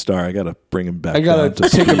shooting star. I got to bring him back. I got to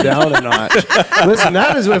take him down a notch. Listen,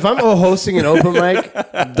 that is, if I'm hosting an open mic,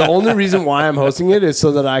 the only reason why I'm hosting it is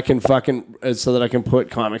so that I can put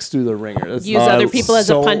comics through the ringer. Use other people as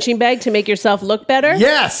a punching bag to make yourself look better?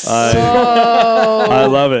 Yes. I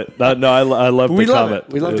love it. I love the comment.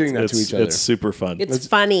 We love doing that to each other. It's super fun. It's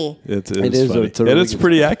funny. It is funny. And it's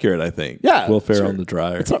pretty accurate, I think. Yeah. Will Ferrell in the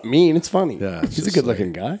dryer. It's not mean. It's funny. Yeah. He's a good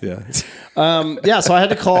looking guy. Yeah. So I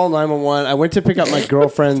had to call 911. I went to pick up my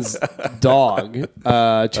girlfriend's dog 2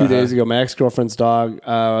 days ago. My ex-girlfriend's dog.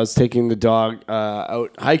 I was taking the dog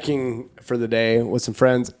out hiking for the day with some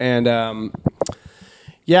friends, and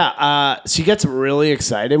she gets really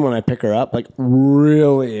excited when I pick her up. Like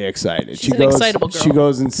really excited. She's an excitable girl. She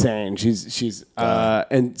goes insane. She's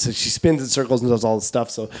and so she spins in circles and does all this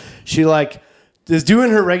stuff. So she is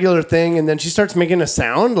doing her regular thing, and then she starts making a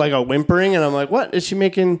sound like a whimpering, and I'm like, what is she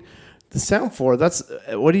making the sound for?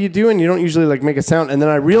 What are you doing? You don't usually make a sound. And then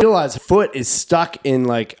I realized her foot is stuck in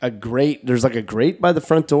a grate. There's a grate by the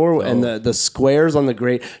front door, and the squares on the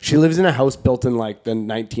grate. She lives in a house built in the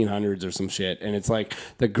 1900s or some shit, and it's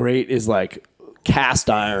the grate is cast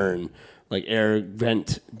iron, air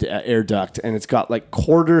duct, and it's got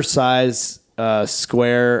quarter size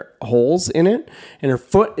square holes in it, and her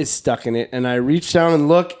foot is stuck in it. And I reach down and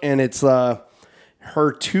look, and it's her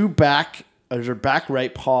back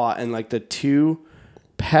right paw, and the two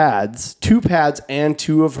pads and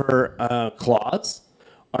two of her claws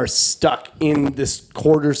are stuck in this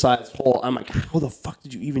quarter sized hole. I'm like, how the fuck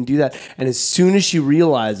did you even do that? And as soon as she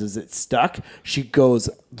realizes it's stuck, she goes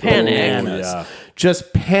bananas. Yeah.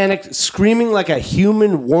 Just panicked, screaming like a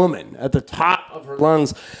human woman at the top of her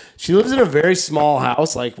lungs. She lives in a very small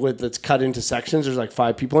house, that's cut into sections. There's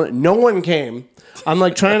 5 people in it. No one came. I'm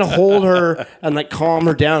trying to hold her and calm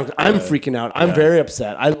her down. I'm freaking out. I'm very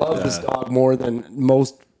upset. I love this dog more than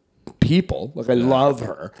most people. I love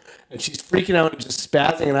her, and she's freaking out and just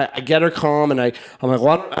spazzing. And I get her calm, and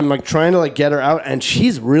I'm trying to get her out, and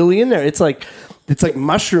she's really in there. It's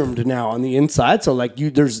mushroomed now on the inside. So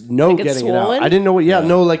there's no getting it out. I didn't know what. Yeah,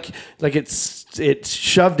 no, it's it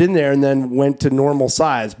shoved in there and then went to normal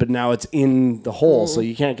size, but now it's in the hole, so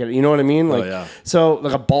you can't get it. You know what I mean? Like, so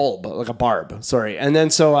like a barb. Sorry. And then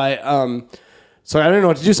so I didn't know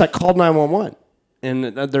what to do, so I called 911.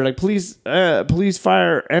 And they're like, please,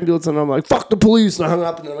 fire, ambulance. And I'm like, fuck the police. And I hung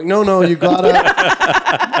up. And they're like, no, you gotta.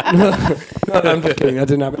 No, I'm just kidding. That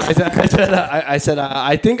didn't happen. I said,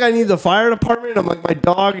 I think I need the fire department. I'm like, my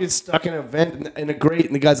dog is stuck in a vent in a grate.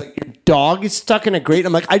 And the guy's like, your dog is stuck in a grate?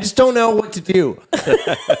 I'm like, I just don't know what to do.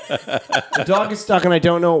 The dog is stuck and I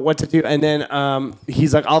don't know what to do. And then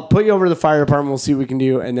he's like, I'll put you over to the fire department. We'll see what we can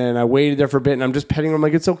do. And then I waited there for a bit and I'm just petting her. I'm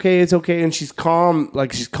like, it's okay. And she's calm.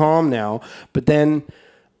 Like, she's calm now. But then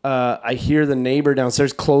I hear the neighbor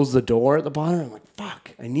downstairs close the door at the bottom. I'm like,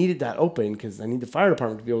 fuck, I needed that open because I need the fire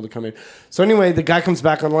department to be able to come in. So anyway, the guy comes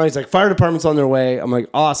back online. He's like, fire department's on their way. I'm like,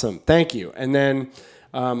 awesome, thank you. And then,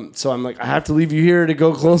 so I'm like, I have to leave you here to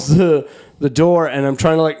go close the door. And I'm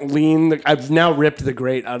trying to like lean. I've now ripped the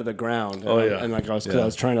grate out of the ground. And like I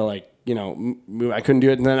was trying to like, move. I couldn't do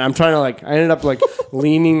it. And then I'm trying to like, I ended up like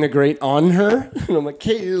leaning the grate on her. And I'm like,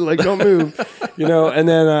 hey, like, don't move, And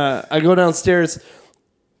then I go downstairs.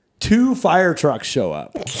 2 fire trucks show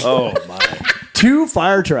up. Oh, my. 2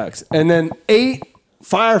 fire trucks. And then 8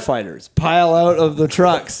 firefighters pile out of the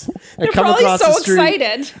trucks. And they're probably so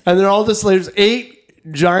excited. And they're all just, there's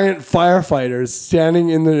 8 giant firefighters standing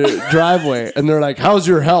in the driveway. And they're like, how's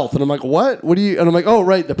your health? And I'm like, what? What do you... And I'm like, oh,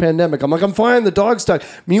 right, the pandemic. I'm like, I'm fine. The dog's stuck.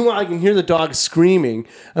 Meanwhile, I can hear the dog screaming.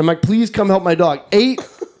 I'm like, please come help my dog. 8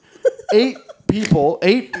 people,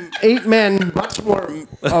 8 men, much more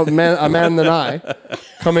a man than I,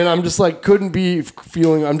 come in. I'm just like, couldn't be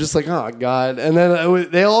feeling, I'm just like, oh, God. And then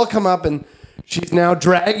they all come up and she's now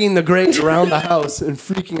dragging the grate around the house and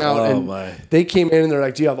freaking out. Oh, and my. They came in and they're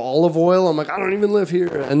like, do you have olive oil? I'm like, I don't even live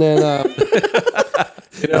here. And then,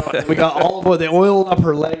 we got olive oil. They oiled up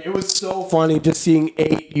her leg. It was so funny just seeing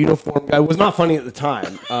 8 uniformed guys. It was not funny at the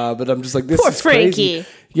time, but I'm just like, this Poor is Frankie. crazy.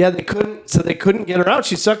 Yeah, they couldn't get her out.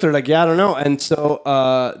 She stuck there like, yeah, I don't know. And so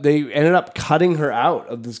they ended up cutting her out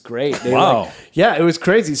of this grate. Wow. Yeah, it was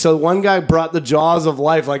crazy. So one guy brought the jaws of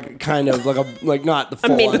life, like kind of like not the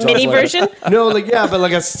full mini version. No, but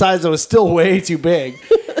like a size that was still way too big.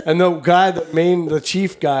 And the guy, the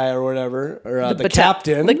chief guy or whatever, or the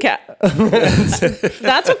captain.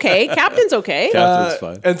 That's okay. Captain's okay. Captain's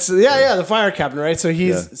fine. And so, the fire captain, right? So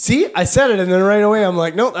see, I said it, and then right away I'm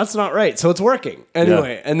like, no, that's not right. So it's working.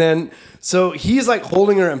 Anyway, and then, so he's like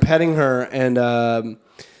holding her and petting her,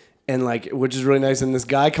 and like, which is really nice. And this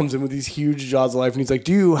guy comes in with these huge jaws of life, and he's like,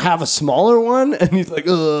 do you have a smaller one? And he's like,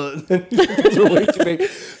 ugh. Those are way too big.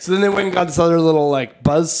 So then they went and got this other little like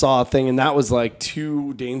buzzsaw thing, and that was like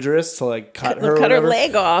too dangerous to like cut her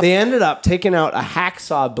leg off. They ended up taking out a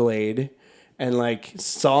hacksaw blade and like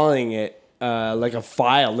sawing it like a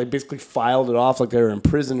file. They basically filed it off like they were in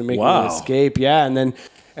prison to make an escape. Yeah,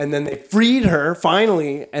 and then they freed her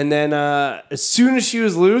finally. And then as soon as she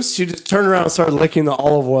was loose, she just turned around and started licking the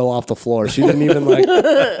olive oil off the floor. She didn't even like.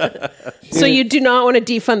 So you do not want to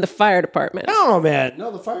defund the fire department? No, man.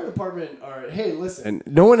 No, the fire department are. Hey, listen.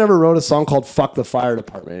 No one ever wrote a song called "Fuck the Fire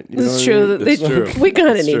Department." It's true. We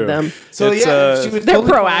kind of need them. So she was they're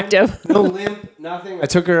totally proactive. Fine. No limp, nothing. I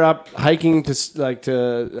took her up hiking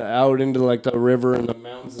to out into like the river and the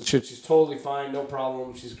mountains and shit. She's totally fine. No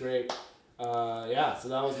problem. She's great. So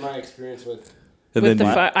that was my experience with the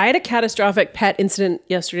fire. I had a catastrophic pet incident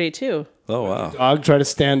yesterday too. Oh wow! Dog tried to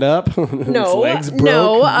stand up. No, legs broke.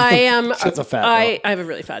 No, I am. That's a fat dog. I have a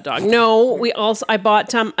really fat dog. No, I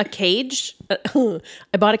bought a cage.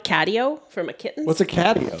 I bought a catio for my kittens. What's a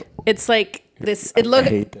catio? It's like this. I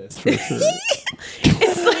hate this for sure.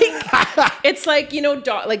 It's like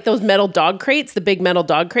like those metal dog crates, the big metal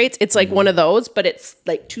dog crates. It's like one of those, but it's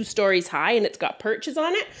like 2 stories high and it's got perches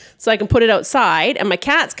on it, so I can put it outside and my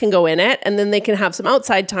cats can go in it, and then they can have some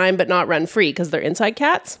outside time but not run free because they're inside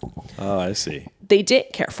cats. Oh, I see. They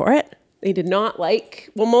didn't care for it. They did not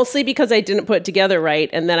mostly because I didn't put it together right,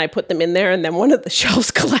 and then I put them in there, and then one of the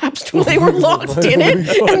shelves collapsed when they were locked in it,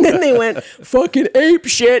 and then they went fucking ape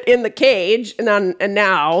shit in the cage, and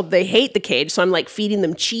now they hate the cage, so I'm like feeding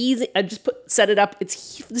them cheese. I just set it up.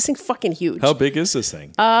 This thing's fucking huge. How big is this thing?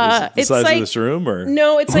 Is it the size of this room, or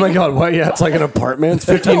no? It's my god! What? Yeah, it's like an apartment.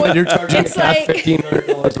 It's $1,500. You're charging a cat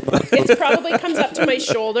 $1,500 a month. It probably comes up to my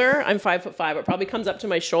shoulder. I'm 5'5". It probably comes up to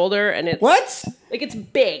my shoulder, and it's what? Like it's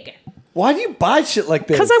big. Why do you buy shit like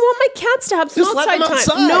this? Because I want my cats to have some outside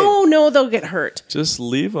time. No, they'll get hurt. Just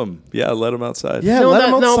leave them. Yeah, let them outside. Yeah, let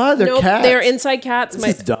them outside. They're cats. They're inside cats.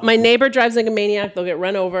 My neighbor drives like a maniac. They'll get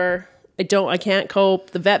run over. I can't cope.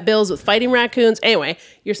 The vet bills with fighting raccoons. Anyway,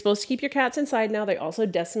 you're supposed to keep your cats inside now. They also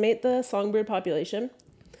decimate the songbird population.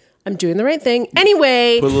 I'm doing the right thing.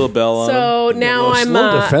 Anyway. Put a little bell on So now I'm... a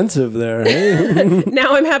little defensive there. Hey?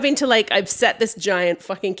 Now I'm having to I've set this giant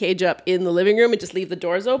fucking cage up in the living room and just leave the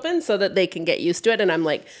doors open so that they can get used to it. And I'm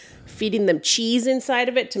feeding them cheese inside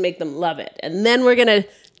of it to make them love it. And then we're going to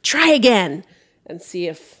try again and see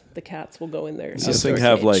if the cats will go in there. Does this thing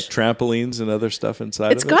have trampolines and other stuff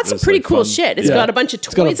inside It's got some pretty cool shit. It's got a bunch of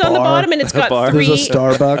toys on the bottom, and it's got three. There's a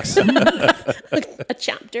Starbucks. A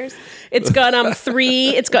Chapters. It's got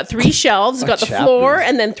three shelves. It's got the floor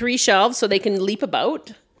and then 3 shelves so they can leap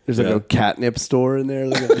about. There's a catnip store in there.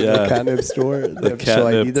 A catnip store. The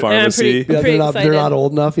catnip pharmacy. They're not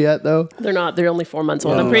old enough yet, though. They're not. They're only 4 months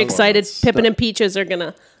old. I'm pretty excited. Pippin and Peaches are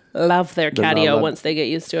gonna love their catio once they get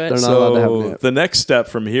used to it. They're not allowed to have the next step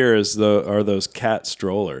from here are those cat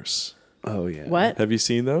strollers. Oh yeah. What? Have you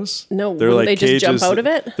seen those? No. They just jump out of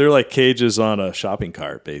it? They're like cages on a shopping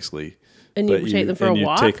cart, basically. And you take them for a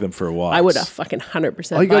walk? You take them for a walk. I would have fucking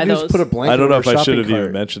 100% All you gotta buy do those. is put a blanket. I don't know if over I should have shopping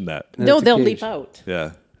even mentioned that. No, they'll leap out.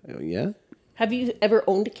 Yeah. Oh, yeah? Have you ever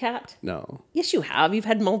owned a cat? No. Yes, you have. You've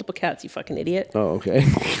had multiple cats, you fucking idiot. Oh, okay.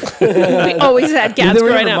 We always had cats They were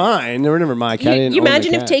growing never up. mine. They were never my cat. You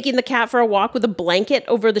imagine if taking the cat for a walk with a blanket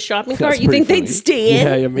over the shopping cart, you pretty think they'd funny. stay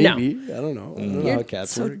in? Yeah, No. maybe. I don't know. I don't know how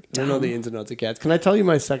cats so work. I don't know the ins and outs of cats. Can I tell you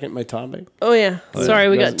my topic? Oh, yeah. Sorry,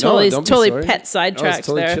 we got don't be totally sorry. pet sidetracked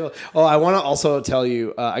there. Chill. Oh, I want to also tell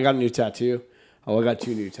you, I got a new tattoo. Oh, I got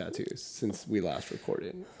 2 new tattoos since we last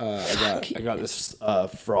recorded. I got this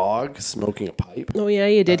frog smoking a pipe. Oh yeah,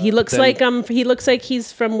 you did. He looks like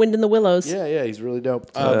he's from Wind in the Willows. Yeah, he's really dope.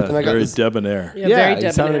 And I got very debonair. Yeah, very he's having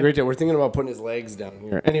a debonair. great day. We're thinking about putting his legs down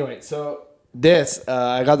here. Anyway, so this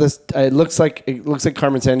I got this. It looks like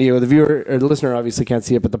Carmen Sandiego. The viewer or the listener obviously can't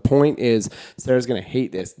see it, but the point is Sarah's gonna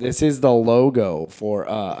hate this. This is the logo for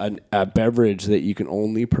a beverage that you can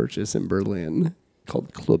only purchase in Berlin,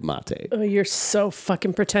 called Club Mate. Oh, you're so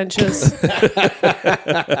fucking pretentious. You're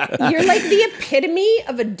like the epitome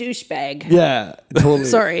of a douchebag. Yeah, totally.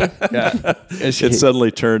 Sorry. Yeah. It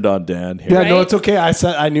suddenly turned on Dan here. Yeah, Right? no, it's okay.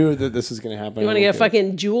 I knew that this was going to happen. You want to get a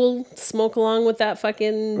fucking Jewel smoke along with that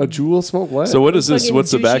fucking... a Jewel smoke? What? So what is this? Fucking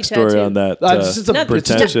What's the douchey backstory tattoo. on that? It's just a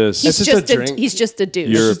pretentious. It's just a drink. He's just a douche.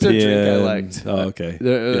 It's just a drink I European. liked. Oh, okay.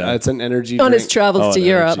 It's an energy On drink. his travels to an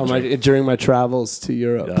Europe. energy During my travels to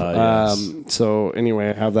Europe. Yes. So anyway,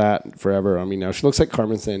 I have that forever on me now. She looks like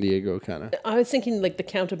Carmen Sandiego, kind of. I was thinking like the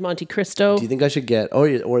Count of Monte Cristo. Do you think I should get? Do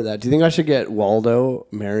you think I should get Waldo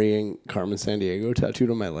marrying Carmen Sandiego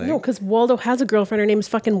tattooed on my leg? No, because Waldo has a girlfriend. Her name is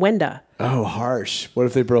fucking Wenda. Oh, harsh. What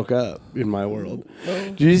if they broke up in my world?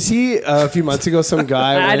 Did you see a few months ago some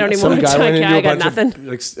guy? I don't even want to talk. I got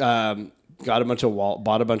nothing. Got a bunch of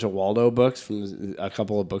bought a bunch of Waldo books from a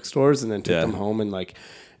couple of bookstores and then took them home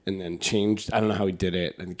and then changed. I don't know how he did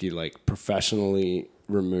it. I think he professionally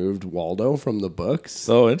removed Waldo from the books.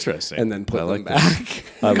 Oh, interesting. And then put them this. back.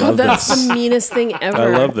 I God, love that's this. the meanest thing ever.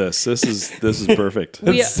 I love this. This is perfect.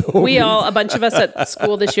 We all, a bunch of us at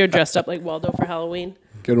school this year dressed up like Waldo for Halloween.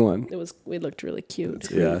 Good one. We looked really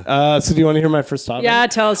cute. Yeah. So do you want to hear my first topic? Yeah,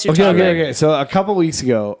 tell us your topic. topic. Okay. So a couple weeks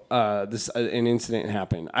ago, an incident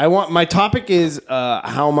happened. My topic is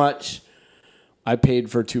how much I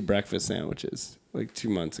paid for 2 breakfast sandwiches 2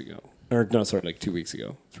 months ago. Or no, sorry, 2 weeks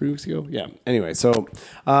ago. 3 weeks ago? Yeah. Anyway, so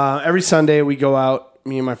every Sunday we go out,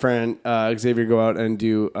 me and my friend Xavier go out and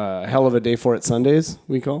do a hell of a day for it Sundays,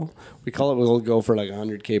 we call it. We'll go for a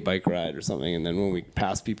 100K bike ride or something, and then when we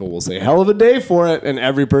pass people, we'll say, hell of a day for it, and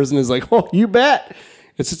every person is like, oh, you bet.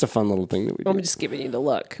 It's just a fun little thing that we do. I'm just giving you the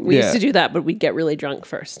look. We used to do that, but we'd get really drunk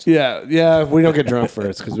first. Yeah, we don't get drunk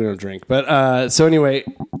first because we don't drink. But so anyway,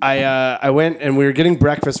 I went and we were getting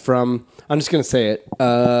breakfast from, I'm just going to say it,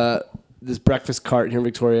 this breakfast cart here in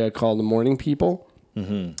Victoria called the Morning People.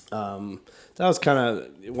 Mm-hmm. So I was kind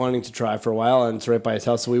of wanting to try for a while, and it's right by his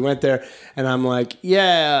house. So we went there, and I'm like,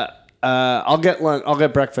 I'll get lunch, I'll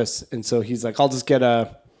get breakfast. And so he's like, I'll just get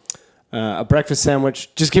a breakfast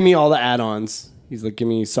sandwich. Just give me all the add-ons. He's like, give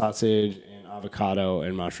me sausage and avocado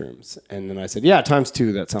and mushrooms. And then I said, yeah, times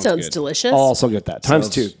 2. That sounds good. Delicious. I'll also get that. Times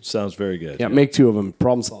 2. Sounds very good. Yeah, make 2 of them.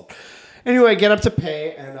 Problem solved. Anyway, I get up to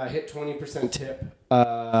pay, and I hit 20% tip.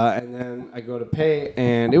 And then I go to pay,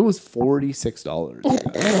 and it was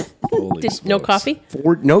 $46. Holy No smokes. coffee?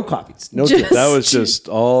 No coffees. No Just- tips. That was just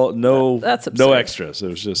all That's absurd. no extras. It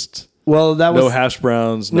was just Well, that was no hash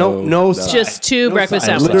browns. no side. Just 2 No breakfast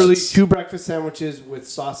side. sandwiches. Literally 2 breakfast sandwiches with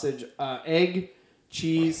sausage, egg,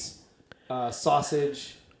 cheese,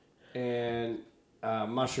 sausage, and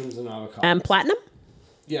mushrooms and avocado. And platinum?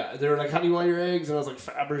 Yeah, they were like, "How do you want your eggs?" And I was like,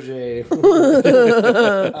 "Fabergé."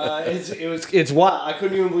 It's wild. I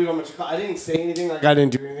couldn't even believe how much it cost. I didn't say anything. Like I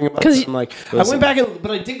didn't do anything about it. I'm like, I went back but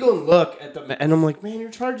I did go and look at and I'm like, man, you're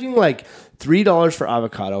charging like $3 for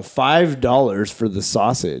avocado, $5 for the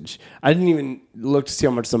sausage. I didn't even look to see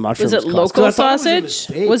how much the mushrooms cost. Was it cost, local sausage?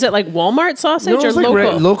 Was it like Walmart sausage or like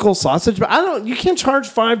local? Local sausage, but you can't charge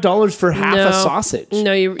 $5 for half a sausage.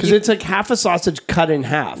 No, because it's like half a sausage cut in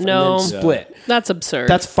half and then split. That's absurd.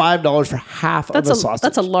 That's $5 for half of a sausage.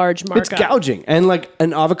 That's a large markup. It's gouging. And like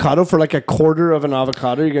an avocado, for like a quarter of an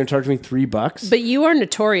avocado, you're going to charge me $3. But you are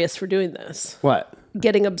notorious for doing this. What?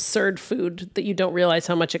 Getting absurd food that you don't realize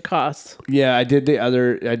how much it costs. Yeah, I did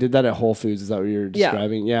that at Whole Foods. Is that what you're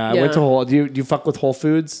describing? Yeah, I went to Whole. Do you fuck with Whole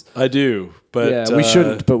Foods? I do, but we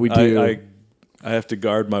shouldn't, but we do. I have to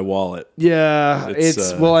guard my wallet. Yeah,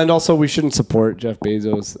 it's well, and also we shouldn't support Jeff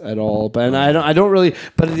Bezos at all. But I don't really.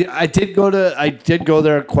 But I did go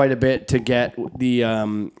there quite a bit to get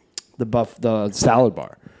the salad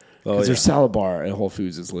bar. Because their salad bar at Whole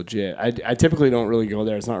Foods is legit. I typically don't really go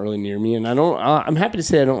there. It's not really near me, and I don't. I'm happy to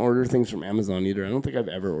say I don't order things from Amazon either. I don't think I've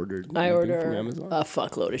ever ordered. I order from Amazon. a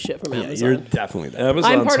fuckload of shit from Amazon. You're definitely that.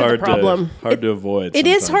 Amazon's hard to avoid. It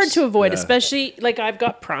is hard to avoid, especially like I've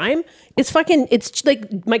got Prime. It's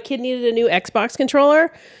like my kid needed a new Xbox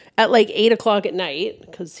controller at like 8:00 at night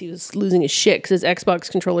because he was losing his shit because his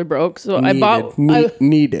Xbox controller broke. So I bought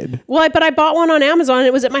needed. Well, but I bought one on Amazon. And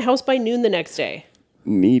it was at my house by noon the next day.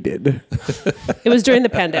 Needed. It was during the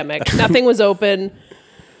pandemic. Nothing was open.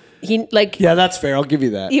 Yeah, that's fair. I'll give you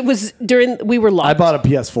that. It was we were locked. I bought a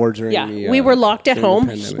PS4 during we were locked at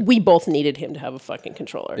home. We both needed him to have a fucking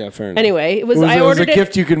controller. Yeah, fair enough. Anyway, I ordered it. A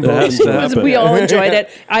gift you can both. We all enjoyed it.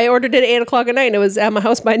 I ordered it at 8:00 at night and it was at my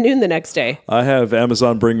house by noon the next day. I have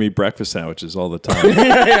Amazon bring me breakfast sandwiches all the time.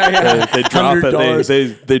 They drop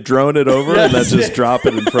it. They drone it over and then just drop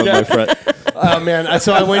it in front of my front. Oh man!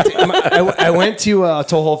 So I went to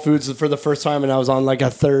Whole Foods for the first time, and I was on like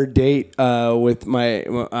a third date with my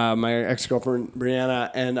ex-girlfriend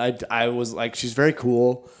Brianna, and I was like, she's very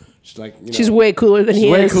cool. She's like, she's way cooler than he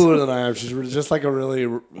is. Way cooler than I am. She's just like a really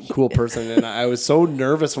cool person, and I was so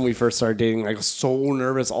nervous when we first started dating. Like so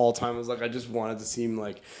nervous all the time. I was like, I just wanted to seem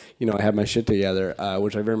like I had my shit together,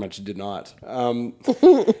 which I very much did not. And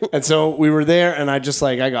so we were there, and I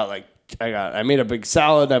made a big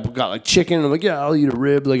salad. I got like chicken. I'm like, yeah, I'll eat a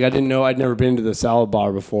rib. Like I didn't know. I'd never been to the salad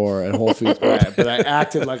bar before at Whole Foods, but I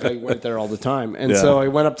acted like I went there all the time. And so I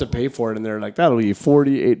went up to pay for it, and they're like, "That'll be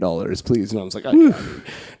 $48, please." And I was like,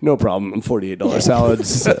 "No problem. $48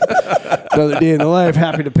 salads. Another day in the life.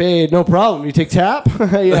 Happy to pay. No problem. You take tap?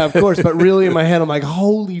 Yeah, of course." But really, in my head, I'm like,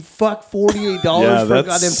 "Holy fuck, $48 for a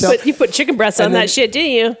goddamn salad." But you put chicken breasts on that shit,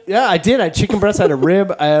 didn't you? Yeah, I did. I had chicken breasts. I had a rib.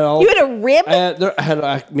 You had a rib? I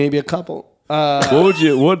had maybe a couple. What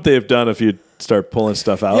would they have done if you start pulling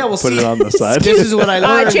stuff out? Put it on the side. This is what I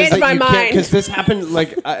learned. I changed my mind because this happened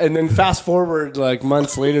and then fast forward like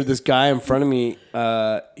months later. This guy in front of me,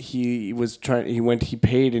 he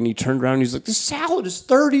paid and he turned around. And he's like, "This salad is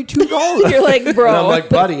 $32." You're like, bro. And I'm like,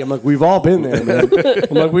 buddy. I'm like, we've all been there, man.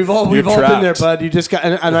 I'm like, we've all been there, bud. You just got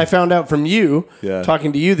and I found out from you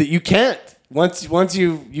talking to you that you can't. Once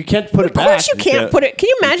you can't put it back. Of course you can't put it. Can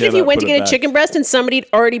you imagine if you went to get a chicken breast and somebody'd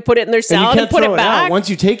already put it in their salad and put it back? Once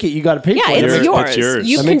you take it, you got to pay for it. Yeah, it's yours.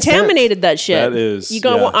 You contaminated that shit. That is. You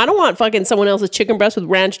go. Well, I don't want fucking someone else's chicken breast with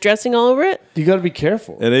ranch dressing all over it. You got to be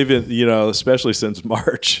careful. And even especially since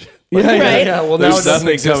March. Yeah. Well, now it doesn't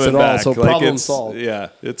exist at all. So problem solved. Yeah,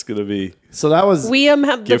 it's gonna be. So that was we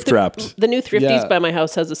have gift wrapped. The new Thrifties by my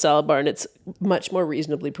house has a salad bar and it's much more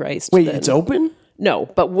reasonably priced. Wait, it's open? No,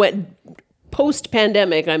 but when.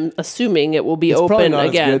 Post-pandemic, I'm assuming it will be open probably not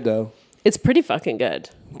again. As good, though. It's pretty fucking good.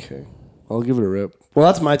 Okay, I'll give it a rip. Well,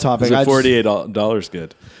 that's my topic. Is it $48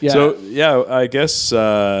 good? Yeah. So I guess.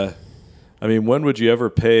 When would you ever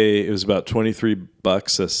pay? It was about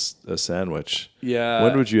 $23 a sandwich. Yeah.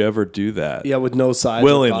 When would you ever do that? Yeah, with no sides.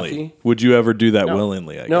 Willingly. Would you ever do that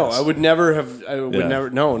willingly? I guess. No, I would never have. I would never.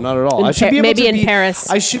 No, not at all. I should be able maybe to in Paris.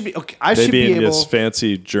 I should be. Okay, I should be maybe in able. this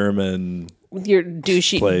fancy German. With your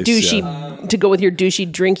douchey to go with your douchey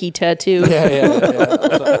drinky tattoo. Yeah.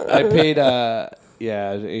 So I paid.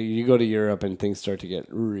 You go to Europe and things start to get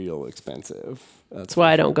real expensive. That's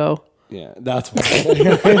why I don't go. Yeah, that's why.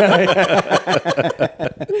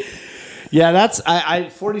 Yeah, that's I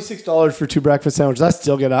 $46 for 2 breakfast sandwiches. I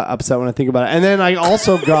still get upset when I think about it. And then I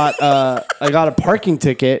also got a parking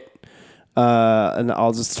ticket. And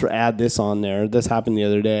I'll just add this on there. This happened the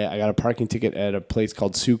other day. I got a parking ticket at a place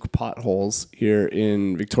called Souk Potholes here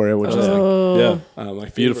in Victoria, which is my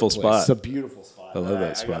beautiful spot. It's a beautiful spot. I love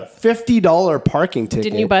that spot. I got a $50 parking ticket.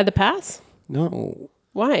 Didn't you buy the pass? No.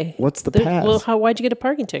 Why? What's the pass? Well, why'd you get a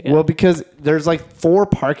parking ticket? Well, because there's like 4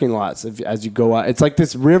 parking lots as you go out. It's like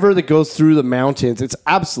this river that goes through the mountains. It's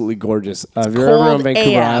absolutely gorgeous. If you're ever on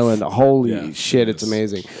Vancouver Island, holy shit, it's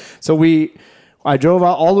amazing. So I drove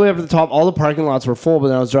out all the way up to the top. All the parking lots were full, but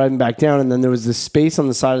then I was driving back down, and then there was this space on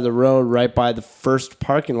the side of the road right by the first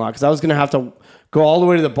parking lot because I was going to have to go all the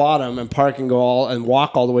way to the bottom and park and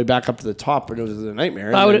walk all the way back up to the top, but it was a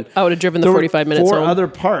nightmare. I would have driven the 45 minutes. 4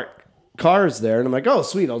 other cars there, and I'm like, oh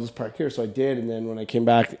sweet, I'll just park here. So I did, and then when I came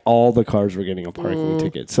back, all the cars were getting a parking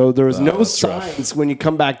ticket. So there was no signs when you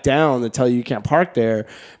come back down that tell you can't park there.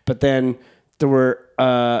 But then there were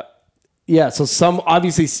so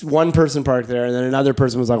one person parked there, and then another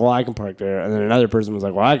person was like, well, I can park there, and then another person was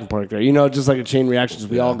like, well, I can park there. Just like a chain reaction.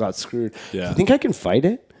 We all got screwed. Yeah. Do you think I can fight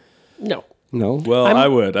it? No. Well, I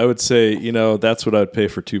would say, that's what I would pay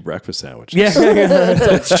for 2 breakfast sandwiches. Yeah,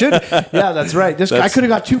 that's right. I could have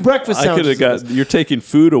got 2 breakfast sandwiches. You're taking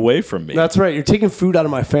food away from me. That's right. You're taking food out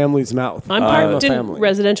of my family's mouth. I'm parked in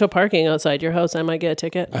residential parking outside your house. I might get a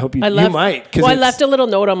ticket. I hope you might. I left a little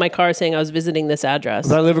note on my car saying I was visiting this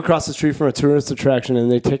address. I live across the street from a tourist attraction,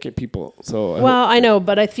 and they ticket people. So I know,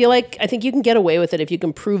 but I think you can get away with it if you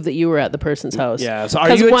can prove that you were at the person's house. Yeah. So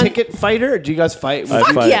are you a ticket fighter, or do you guys fight?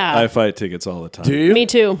 I fight tickets all the time. Do you? Me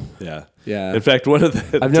too. Yeah. Yeah. In fact, one of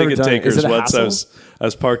the ticket takers once I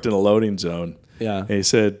was parked in a loading zone. Yeah. And he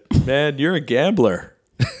said, "Man, you're a gambler."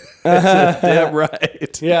 I said, "Damn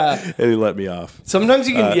right." Yeah. And he let me off. Sometimes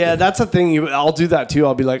you can. That's a thing. I'll do that too.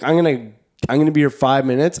 I'll be like, I'm gonna be here 5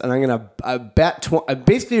 minutes, and I'm gonna bet.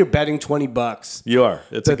 Basically, you're betting $20. You are.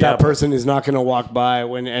 It's that person is not gonna walk by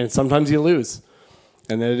and sometimes you lose.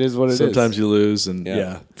 And it is what it is. Sometimes you lose, and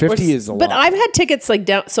 50 is a lot. But I've had tickets like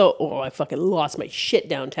down. I fucking lost my shit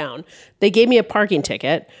downtown. They gave me a parking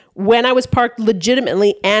ticket when I was parked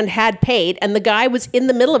legitimately and had paid, and the guy was in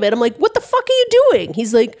the middle of it. I'm like, "What the fuck are you doing?"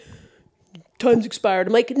 He's like, "Time's expired."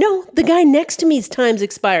 I'm like, "No, the guy next to me's time's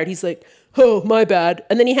expired." He's like, "Oh, my bad."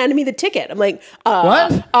 And then he handed me the ticket. I'm like,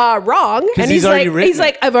 "What? Wrong." And he's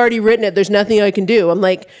like, "I've already written it. There's nothing I can do." I'm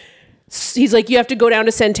like. He's like, you have to go down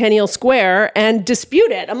to Centennial Square and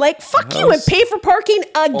dispute it. I'm like, fuck you, and pay for parking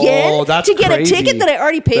again to get a ticket that I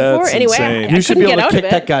already paid for. Anyway, I you should be able to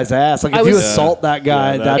kick that guy's ass. Like if you assault that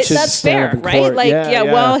guy, that should stand up in court. Right? Like,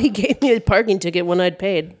 well, he gave me a parking ticket when I'd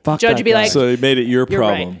paid. Judge would be like, so he made it your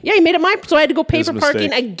problem. Right. Yeah, he made it mine. So I had to go pay for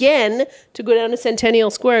parking again to go down to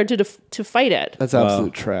Centennial Square to fight it. That's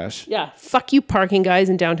absolute trash. Yeah, fuck you, parking guys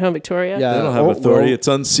in downtown Victoria. Yeah, they don't have authority. It's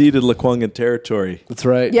unceded Lekwungen territory. That's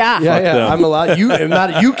right. Yeah. I'm allowed.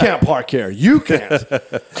 You can't park here. You can't.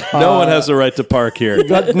 No one has the right to park here.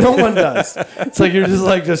 No one does. It's like you're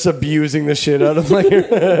just abusing the shit out of like. You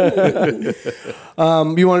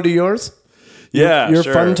want to do yours? Yeah, your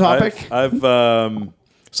sure. fun topic.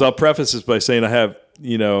 So I'll preface this by saying I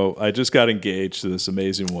just got engaged to this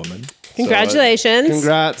amazing woman. Congratulations.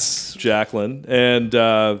 Congrats, Jacqueline. And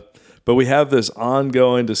but we have this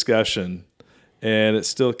ongoing discussion, and it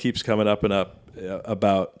still keeps coming up and up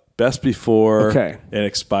about best before and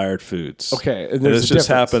expired foods. Okay. And this just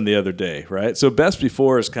happened the other day, right? So best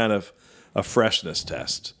before is kind of a freshness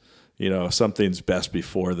test. Something's best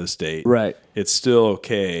before this date. Right. It's still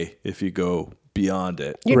okay if you go beyond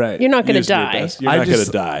it. You're not going to die. You're not going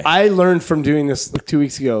to die. I learned from doing this 2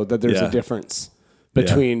 weeks ago that there's a difference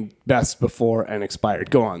between best before and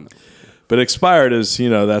expired. Go on. But expired is,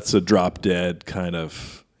 that's a drop dead kind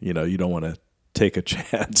of, you don't want to take a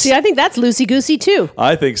chance. See, I think that's loosey-goosey too.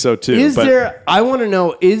 I think so too. I want to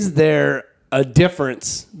know, is there a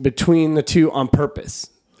difference between the two on purpose?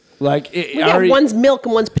 Like, one's milk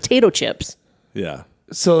and one's potato chips. Yeah.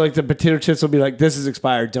 So like the potato chips will be like, this is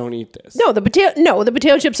expired, don't eat this. No, the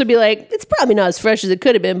potato chips will be like, it's probably not as fresh as it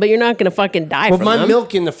could have been, but you're not going to fucking die from them. Well, my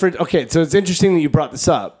milk in the fridge. Okay, so it's interesting that you brought this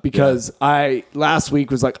up because I last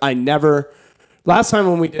week was like, last time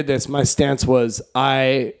when we did this, my stance was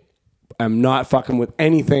I'm not fucking with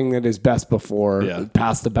anything that is best before,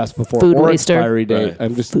 past the best before food or waster. Expiry date. Right.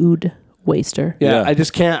 I'm just food waster. Yeah, I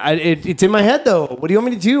just can't. It's in my head though. What do you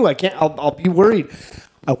want me to do? I can't. I'll be worried.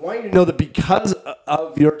 I want you to know that because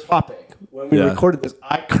of your topic, when we recorded this,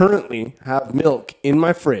 I currently have milk in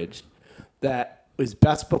my fridge that was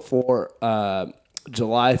best before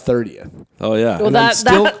July 30th. Oh yeah. Well,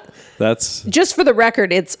 that's just for the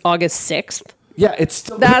record. It's August 6th. Yeah, it's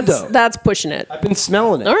still good, though. That's pushing it. I've been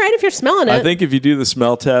smelling it. All right, if you're smelling it. I think if you do the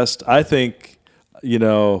smell test, I'm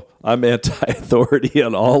anti-authority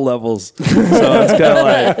on all levels. So it's kind of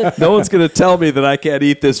like, no one's going to tell me that I can't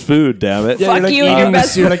eat this food, damn it. Yeah, fuck you and your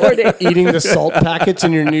best before date. Eating the salt packets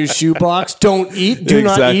in your new shoebox. Don't eat. Do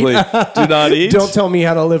not eat. Do not eat. Don't tell me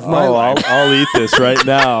how to live my life. I'll eat this right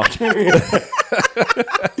now.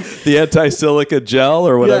 The anti-silica gel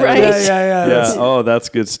or whatever. Right. Yeah. Oh, that's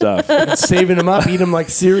good stuff. Saving them up, eat them like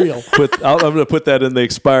cereal. I'm going to put that in the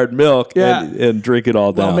expired milk and drink it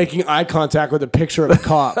all down. While making eye contact with a picture of a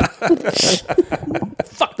cop.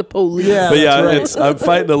 Fuck the police. Yeah, But yeah, right. I'm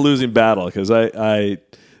fighting a losing battle because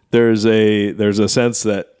there's a sense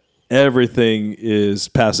that everything is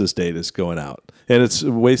past this date is going out, and it's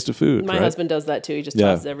a waste of food. My right? husband does that too. He just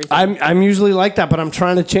tosses everything. I'm usually like that, but I'm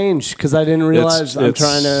trying to change because I didn't realize I'm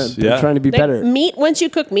trying to be better. Meat, once you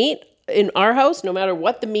cook meat in our house, no matter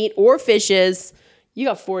what the meat or fish is, you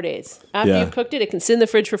got 4 days. After you've cooked it, it can sit in the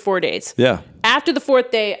fridge for 4 days. Yeah. After the 4th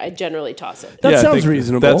day, I generally toss it. That sounds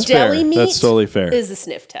reasonable. That's Deli fair. meat That's totally fair. is a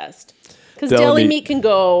sniff test. Because deli meat can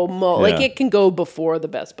go, it can go before the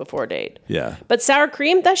best before date. Yeah. But sour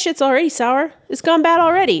cream, that shit's already sour. It's gone bad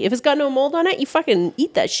already. If it's got no mold on it, you fucking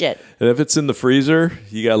eat that shit. And if it's in the freezer,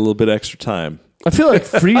 you got a little bit extra time. I feel like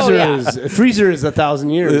freezer is 1,000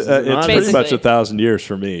 years. It's pretty much 1,000 years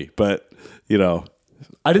for me, but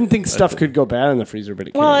I didn't think stuff could go bad in the freezer, but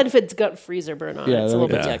it can. Well, and if it's got freezer burn on it, it's a little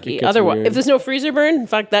bit yucky. Otherwise, weird. if there's no freezer burn, in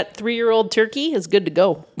fact, that 3-year-old turkey is good to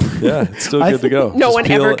go. Yeah, it's still good to go. No one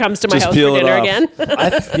ever comes to my house for dinner again.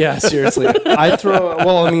 Seriously. If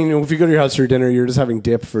you go to your house for dinner, you're just having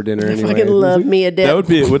dip for dinner anyway. Fucking love me a dip.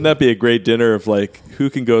 Wouldn't that be a great dinner of like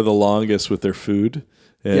who can go the longest with their food?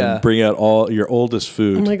 And bring out all your oldest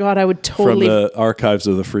food. Oh my God, I would totally from the archives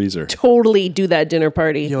of the freezer. Totally do that dinner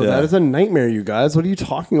party. Yo, that is a nightmare, you guys. What are you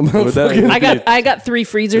talking about? I got 3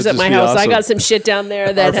 freezers at my house. Awesome. I got some shit down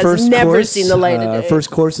there that has never seen the light of day. Our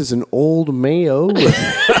first course is an old mayo with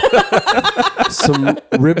some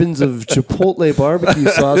ribbons of Chipotle barbecue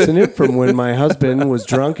sauce in it from when my husband was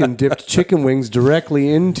drunk and dipped chicken wings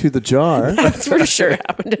directly into the jar. That's for sure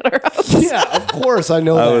happened at our house. Yeah, of course. I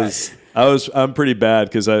know that. I'm pretty bad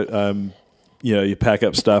because you pack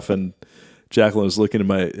up stuff and Jacqueline was looking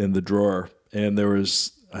in the drawer and there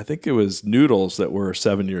was, I think it was noodles that were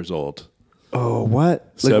 7 years old. Oh,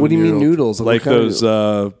 what? Like, what do you mean noodles? Like those,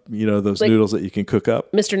 those like noodles that you can cook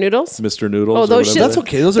up. Mr. Noodles? Mr. Noodles. Oh, those that's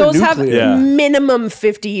okay. Those are nuclear. Have minimum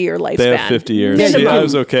 50-year lifespan. They have 50 years. Minimum. See, I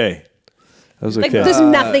was okay. Like, there's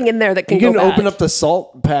nothing in there that can go bad. You can open up the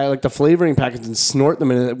salt pack, like the flavoring packets, and snort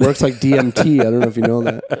them, and it works like DMT. I don't know if you know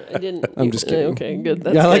that. I didn't. I'm just kidding. Okay, good.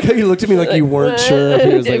 That's I like how you looked at me like you weren't sure. If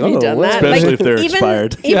he was like, especially if they're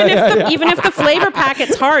expired. Even if the flavor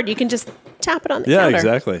packet's hard, you can just tap it on the counter. Yeah,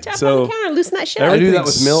 exactly. Tap it on the counter, loosen that shit. I do that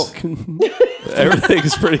with milk.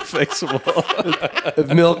 Everything's pretty fixable.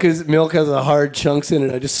 If milk has a hard chunks in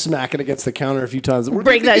it, I just smack it against the counter a few times.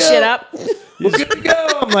 Break that shit up. We're good to go.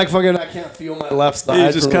 I'm like, fucking, I can't feel my left side.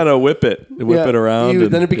 You just kind of whip it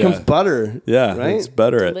around. Then it becomes butter. Yeah, right? It's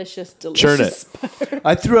butter. Delicious. Churn it. Butter.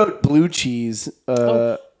 I threw out blue cheese.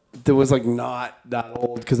 That was like not that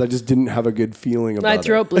old because I just didn't have a good feeling about it. I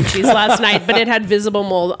threw out blue cheese last night, but it had visible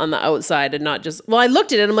mold on the outside and not just. Well, I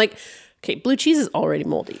looked at it and I'm like, okay, blue cheese is already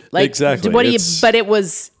moldy. Like, exactly. But it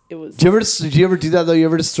was. Do you ever do that though? You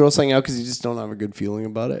ever just throw something out because you just don't have a good feeling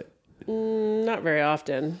about it? Not very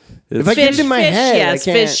often. If I get it in my head, yes.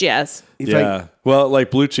 Fish, yes. Well, like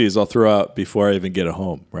blue cheese, I'll throw out before I even get it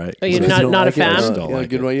home, right? Oh, you're not a fan?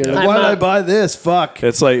 Good one. Like, why did I buy this? Fuck.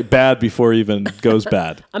 It's like bad before it even goes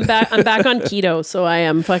bad. I'm back on keto, so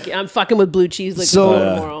I'm fucking with blue cheese like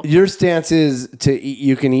tomorrow. Your stance is to eat.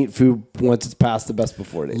 You can eat food once it's past the best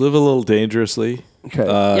before date. Live a little dangerously.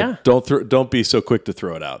 Okay. Don't be so quick to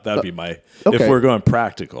throw it out. That'd be my. Okay. If we're going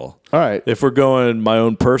practical. All right. If we're going my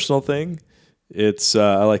own personal thing, it's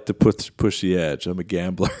I like to push the edge. I'm a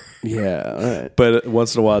gambler. Yeah. All right. But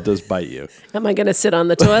once in a while, it does bite you. Am I going to sit on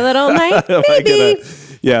the toilet all night? Maybe.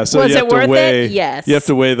 Yeah. So was it worth it? Yes. You have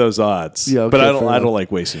to weigh those odds. Yeah. Okay, but I don't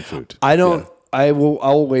like wasting food. I don't. Yeah. I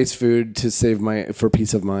will waste food to save for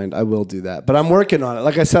peace of mind. I will do that, but I'm working on it.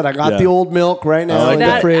 Like I said, I got the old milk right now in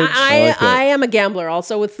the fridge. I am a gambler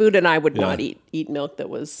also with food, and I would not eat milk that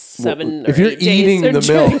was 7 if you're eating the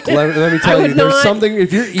milk, let me tell you, there's something.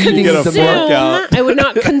 If you're eating the milk, I would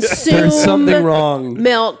not consume. There's something wrong.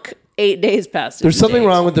 Milk 8 days past. There's something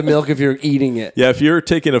wrong with the milk if you're eating it. Yeah, if you're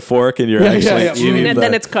taking a fork and you're actually eating and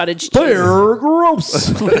then it's cottage cheese.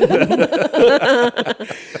 Gross.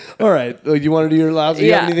 All right. You want to do your last? Do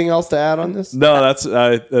you have anything else to add on this? No, that's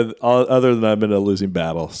other than I'm in a losing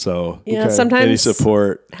battle. So sometimes any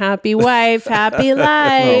support. Happy wife, happy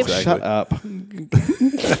life. Exactly. Shut up.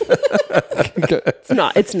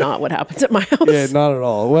 It's not what happens at my house. Yeah, not at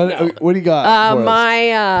all. What do you got?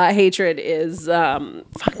 My hatred is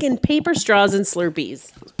fucking paper straws and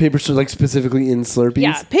Slurpees. Paper straws, like specifically in Slurpees?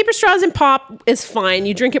 Yeah, paper straws and pop is fine.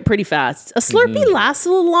 You drink it pretty fast. A Slurpee lasts a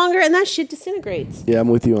little longer, and that shit disintegrates. Yeah, I'm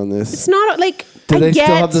with you on this. It's not like... Do they still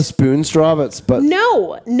have the spoon straw? But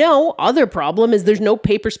No. Other problem is there's no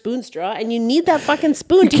paper spoon straw, and you need that fucking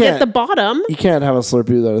spoon to get the bottom. You can't have a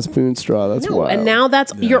Slurpee without a spoon straw. That's wild. And now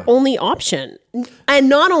that's your only option. And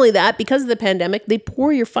not only that, because of the pandemic, they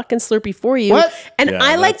pour your fucking Slurpee for you. What? And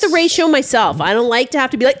I like the ratio myself. I don't like to have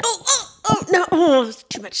to be like, no,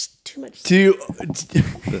 too much.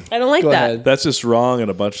 I don't like that. Ahead. That's just wrong on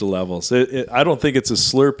a bunch of levels. I don't think it's a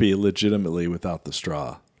Slurpee legitimately without the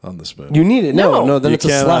straw on the spoon. You need it. No, then it's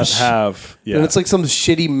a slush. Then it's like some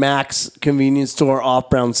shitty Max convenience store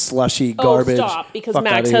off-brown slushy garbage. Oh, stop. Because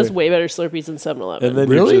Max has way better Slurpees than 7-Eleven. And then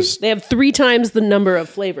really? They have 3 times the number of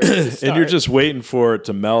flavors. And you're just waiting for it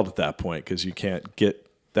to melt at that point because you can't get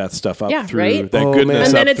that stuff up through that goodness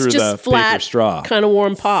and then up it's through just the flat, paper straw. kind of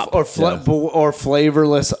warm pop. Or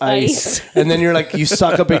flavorless ice. And then you're like, you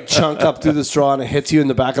suck a big chunk up through the straw and it hits you in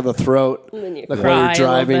the back of the throat. And then you like cry while you're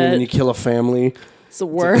driving and then bit. you kill a family. It's the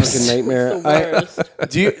worst. It's a fucking nightmare. It's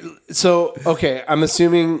the worst. Okay, I'm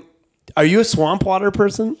assuming, are you a swamp water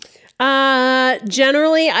person?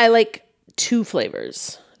 Generally, I like 2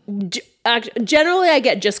 flavors. Generally, I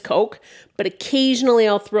get just Coke, but occasionally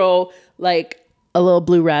I'll throw like a little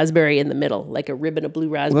blue raspberry in the middle, like a ribbon of blue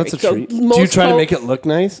raspberry. Well, that's a treat. Do you try to make it look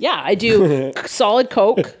nice? Yeah, I do. Solid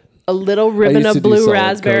Coke, a little ribbon of blue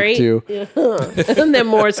raspberry, too. and then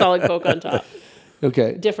more solid Coke on top.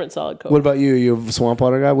 Okay. Different solid Coke. What about you? You a swamp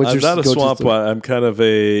water guy? I'm not a swamp water. I'm kind of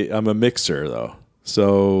I'm a mixer though.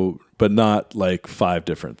 So, but not like 5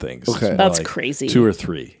 different things. Okay. That's like crazy. 2 or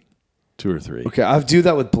 3. 2 or 3. Okay, I do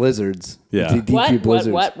that with blizzards. Yeah. DQ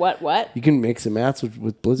blizzards. What? You can mix and match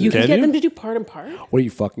with blizzards. You can get you? them to do part and part? What, are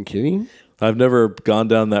you fucking kidding? I've never gone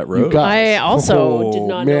down that road. I also did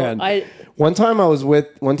not know. One time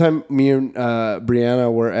me and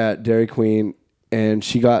Brianna were at Dairy Queen and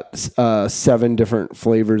she got 7 different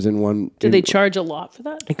flavors in one. Did they charge a lot for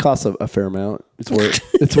that? It costs a fair amount. It's worth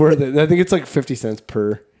it. I think it's like 50 cents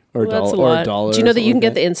per or that's $1. $1. Do you know that you can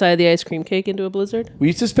get the inside of the ice cream cake into a blizzard? We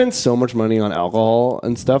used to spend so much money on alcohol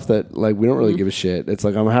and stuff that like we don't really give a shit. It's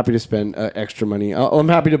like I'm happy to spend extra money. I'm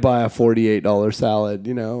happy to buy a $48 salad.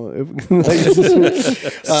 You know,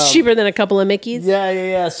 It's cheaper than a couple of Mickeys.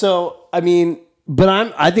 Yeah. So I mean, but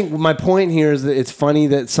I think my point here is that it's funny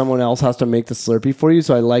that someone else has to make the Slurpee for you.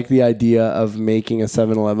 So I like the idea of making a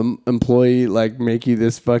 7-Eleven employee like make you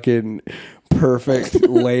this fucking perfect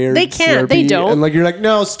layered They can't. Slurpee. They don't. And like you're like,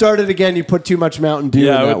 no, start it again. You put too much Mountain Dew in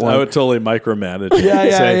that one. I would totally micromanage. Yeah.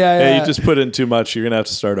 Hey, you just put in too much. You're gonna have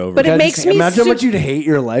to start over. But it makes me imagine how much you'd hate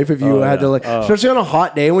your life if you had to like, especially on a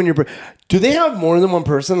hot day when you're. Do they have more than one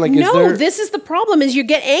person? Like, No, this is the problem. Is you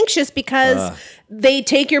get anxious because they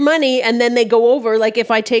take your money and then they go over. Like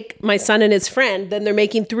if I take my son and his friend, then they're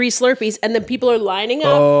making 3 Slurpees and then people are lining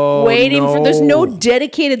up waiting for. There's no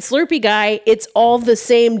dedicated Slurpee guy. It's all the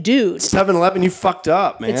same dude. 7-Eleven, you fucked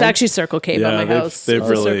up, man. It's actually Circle K by my house. They've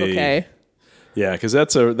really. Circle K. Yeah, because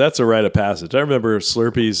that's a rite of passage. I remember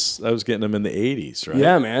Slurpees. I was getting them in the 80s, right?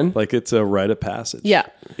 Yeah, man. Like it's a rite of passage. Yeah.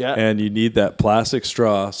 And you need that plastic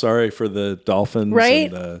straw. Sorry for the dolphins. Right?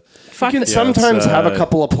 And you can sometimes have a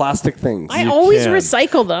couple of plastic things. I always can.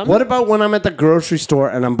 recycle them. What about when I'm at the grocery store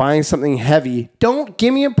and I'm buying something heavy? Don't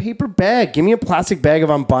give me a paper bag. Give me a plastic bag if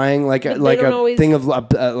I'm buying thing of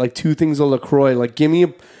like 2 things of LaCroix. Like give me a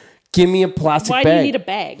plastic bag. Why do you need a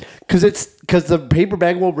bag? Because the paper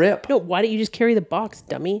bag will rip. No, why don't you just carry the box,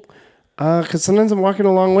 dummy? Because sometimes I'm walking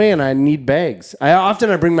a long way and I need bags. I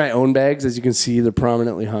bring my own bags. As you can see, they're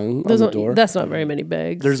prominently hung on the door. That's not very many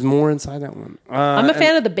bags. There's more inside that one. I'm a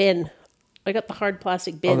fan of the bin. I got the hard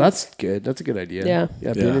plastic bin. Oh, that's good. That's a good idea.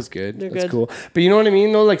 Yeah. Bin is good. They're that's good. cool. But you know what I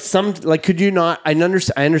mean, though. Could you not? I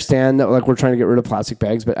understand that like we're trying to get rid of plastic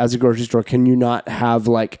bags, but as a grocery store, can you not have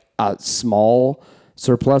like a small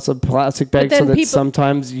surplus of plastic bags so that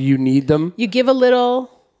sometimes you need them? You give a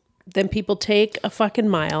little. Then people take a fucking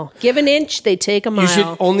mile. Give an inch, they take a mile. You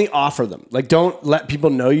should only offer them. Like, don't let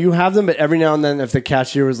people know you have them. But every now and then, if the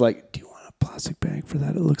cashier was like, "Do you want a plastic bag for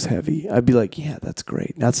that? It looks heavy," I'd be like, "Yeah, that's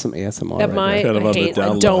great. That's some ASMR." kind of on the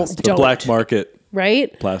down low. The black market.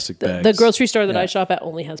 Right? Plastic bags. The grocery store that I shop at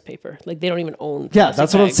only has paper. Like they don't even own Yeah,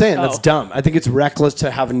 that's what I'm saying. Oh. That's dumb. I think it's reckless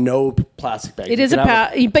to have no plastic bags. It is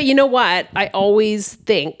but you know what? I always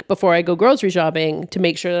think before I go grocery shopping to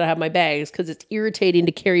make sure that I have my bags because it's irritating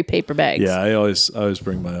to carry paper bags. Yeah, I always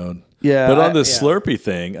bring my own. Yeah, but on the Slurpee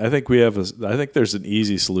thing, I think there's an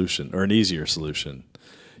easy solution or an easier solution.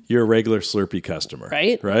 you're a regular Slurpee customer.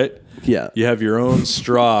 Right? Right? Yeah. You have your own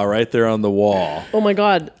straw right there on the wall. Oh my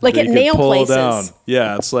God. Like that at you can nail pull places. down.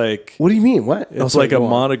 Yeah, it's like... What do you mean? What? It's like a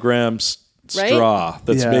monogram straw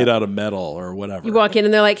that's Yeah. made out of metal or whatever. You walk in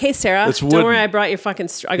and they're like, hey, Sarah, It's don't wooden. worry, I brought your fucking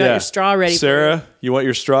straw. I got your straw ready Sarah, for you want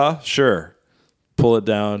your straw? Sure. Pull it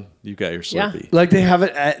down. You got your Slurpee. Like they have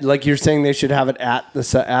it at, like you're saying they should have it at the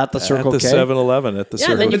Circle At the K? 7-Eleven, at the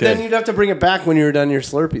Circle then K. you- But then you'd have to bring it back when you're done your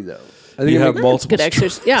Slurpee, though. I think You it have make- multiple Good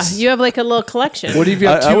exercise. Yeah, you have like a little collection. What if you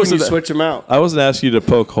have I two was and you at- switch them out? I wasn't asking you to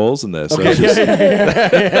poke holes in this. I was just-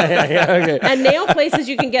 At nail places,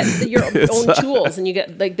 you can get your own tools, and you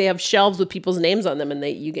get like they have shelves with people's names on them, and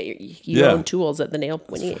you get your Yeah. own tools at the nail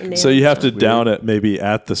when you get your nails. so you have to down it maybe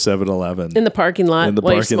at the 7-Eleven. in the parking lot In the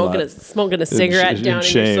while parking you're lot. smoking a cigarette in down in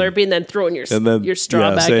shame. your Slurpee, and then throwing your And then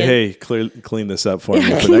straw back say, in. hey, clean this up for me.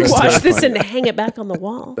 for Can you next wash time. this and hang it back on the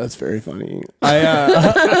wall? That's very funny.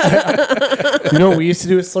 You know what we used to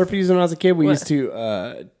do with Slurpees when I was a kid? We used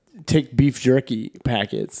to take beef jerky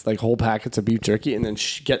packets, like whole packets of beef jerky, and then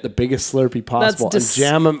get the biggest Slurpee possible and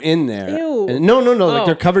jam them in there. Ew. And no, like Oh.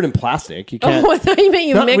 they're covered in plastic. You can't. Oh, I thought you meant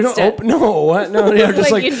you we mixed don't it. no, what? No, yeah,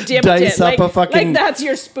 just like you dipped dice it. up a fucking. like that's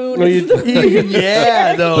your spoon. No, It's the-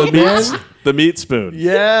 yeah, though, man. The meat spoon.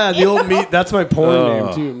 Yeah, the old meat. That's my porn Oh.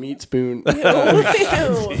 name too. Meat spoon.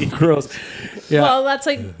 Ew. Gross. Yeah. Well, that's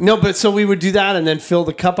like. No, but so we would do that and then fill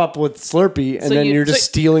the cup up with Slurpee, and So then you're just so-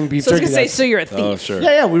 stealing beef So I was jerky. gonna say, so you're a thief. Oh, sure.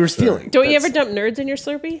 Yeah, we were stealing. Don't you ever dump nerds in your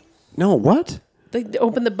Slurpee? No, what? They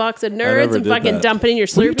open the box of never nerds and did fucking that. dump it in your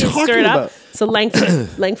are you Slurpee and stir talking it up. about? So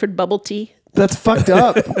Langford bubble tea. That's fucked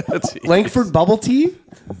up. That's Langford bubble tea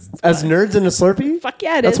as nerds in a Slurpee. Fuck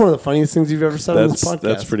yeah, it That's is. one of the funniest things you've ever said on this podcast.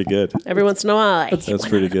 That's pretty good. Every once in a while, That's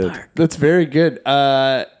pretty good. That's very good.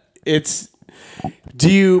 It's.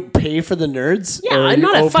 Do you pay for the nerds? Yeah, or are I'm you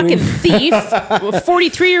not a opening- fucking thief. I'm a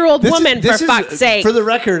 43-year-old woman, for fuck's sake. For the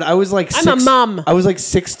record, I was like. I'm a mum. I was like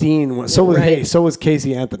 16. So was Right. so was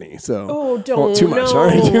Casey Anthony. So Oh, don't. Well, too much. No, All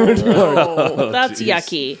right, too much. no. That's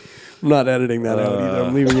yucky. I'm not editing that out either.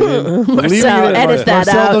 I'm leaving it in. I'm leaving Marcel, it in. edit that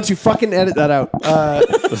Marcel, out. don't you fucking edit that out.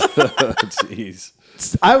 Jeez.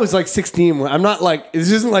 I was like 16. I'm not like,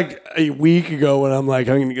 this isn't like a week ago when I'm like,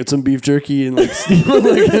 I'm going to get some beef jerky and like, steal,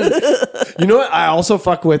 like you know what? I also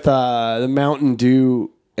fuck with the Mountain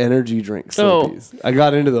Dew energy drink Slurpees. I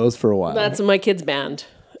got into those for a while. That's my kid's band.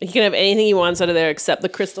 He can have anything he wants out of there except the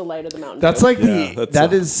Crystal Light or the Mountain That's Dew. like Yeah,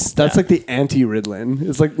 that's like the anti-Ritalin.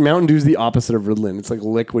 It's like Mountain Dew's the opposite of Ritalin. It's like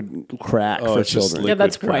liquid crack for It's just children. Yeah,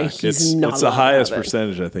 that's liquid why crack. he's not It's the allowed to highest have it.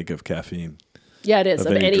 percentage, I think, of caffeine. Yeah, it is.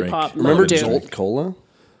 Of any drink. pop. Remember Mountain Dew. Jolt Cola?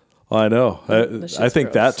 Oh, I know. shit's I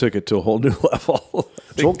think gross. that took it to a whole new level.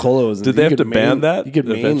 Jolt Cola was. Did they have to ban that You could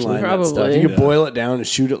eventually? mainline that stuff. Probably. You could Yeah. boil it down and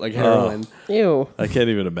shoot it like heroin. Ew. I can't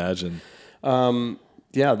even imagine.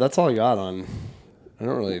 Yeah, that's all I got on. I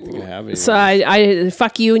don't really think I have any. So I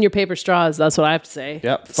fuck you and your paper straws. That's what I have to say.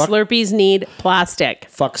 Yep, fuck- Slurpees need plastic.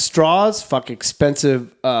 Fuck straws. Fuck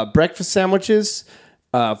expensive breakfast sandwiches.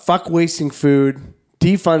 Fuck wasting food.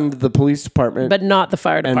 Defund the police department. But not the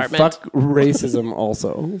fire and department. fuck racism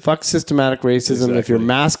also. Fuck systematic racism. If your Exactly.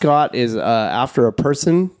 mascot is after a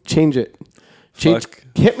person, change it. Change. Fuck.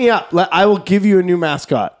 Hit me up. I will give you a new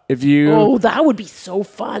mascot. If you Oh, that would be so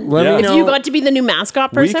fun. Let me If know. you got to be the new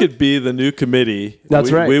mascot person. We could be the new committee.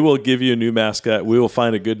 That's right. We will give you a new mascot. We will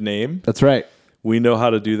find a good name. That's right. We know how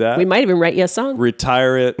to do that. We might even write you a song.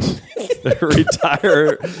 Retire it.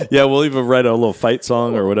 Retire. Yeah, we'll even write a little fight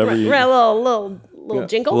song or whatever. Write a little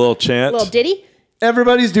jingle. A little chant. little ditty.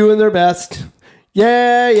 Everybody's doing their best.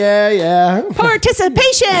 Yeah.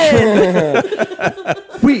 Participation.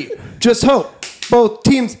 We just hope both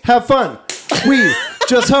teams have fun. We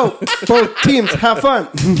just hope both teams have fun.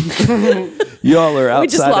 Y'all are outside We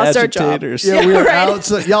just lost our job. agitators. Yeah, we are right.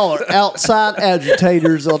 outside. Y'all are outside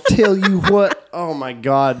agitators. I'll tell you what. Oh my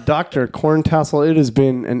God, Dr. Corntassel, it has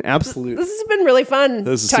been an absolute This has been really fun.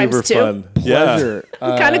 This is times super two. fun. Yeah. pleasure.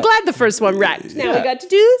 I'm kind of glad the first one wrecked. Now we got to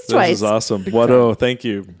do this This twice. is awesome. Wado, thank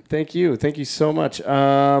you. Thank you so much.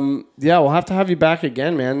 Yeah, we'll have to have you back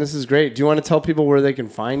again, man. This is great. Do you want to tell people where they can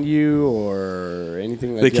find you or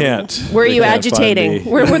anything? That They you have- can't. Where are They you can't find agitating?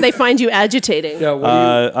 me. Where they find you agitating? Yeah, what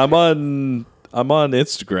do you, I'm on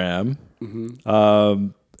Instagram. Mm-hmm.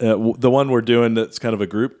 The one we're doing that's kind of a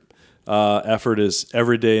group effort is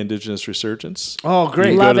Everyday Indigenous Resurgence. Oh,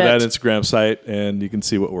 great. You Love go to it. that Instagram site and you can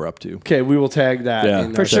see what we're up to. Okay, we will tag that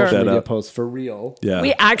in For our sure. social media Up. post for real. Yeah.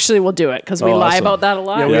 We actually will do it because we lie awesome. about that a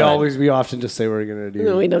lot. Yeah, we often just say we're going to do.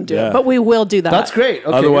 No, we don't do Yeah. it, but we will do that. That's great.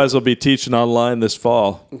 Okay, Otherwise, we'll be teaching online this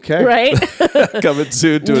fall. okay. Right? Coming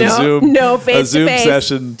soon to No, a Zoom, no, a face-to-face. Zoom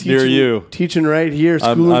session near you. Teaching right here.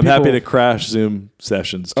 I'm happy to crash Zoom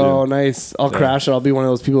sessions too. Oh, nice. I'll crash it. I'll be one of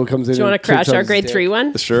those people who comes in. Do you want to crash our grade 3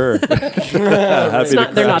 one? Sure.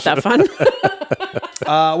 They're not that fun.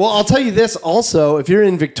 Well, I'll tell you this also. If you're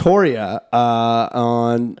in Victoria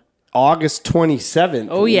on August 27th,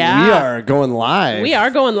 Oh, yeah. we are going live. We are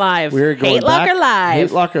going live. We're going Hate back. Locker Live.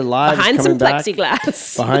 Hate Locker Live. is Behind some coming back.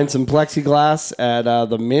 plexiglass. Behind some plexiglass at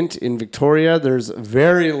the Mint in Victoria. There's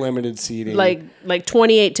very limited seating. like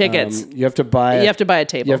 28 tickets. You have to buy. You have to buy a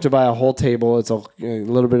table. You have to buy a whole table. It's a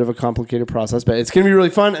little bit of a complicated process, but it's going to be really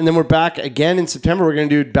fun. And then we're back again in September. We're going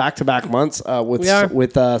to do back-to-back months with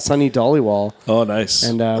Sunny Dollywall. Oh, nice.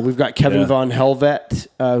 And we've got Kevin Von Helvet,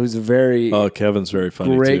 who's a very Kevin's very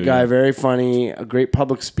funny. great guy, very funny, a great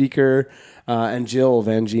public speaker. And Jill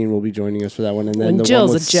Van Gene will be joining us for that one. And then Jill's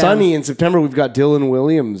one with a gem. Sunny in September, we've got Dylan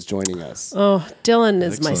Williams joining us. Oh, Dylan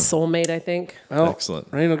is my soulmate, I think. Oh, Excellent.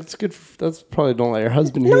 Right, it's good. That's probably don't let your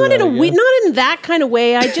husband hear Not that, in not in that kind of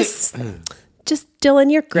way. I just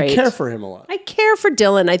Dylan, you're great. You care for him a lot. I care for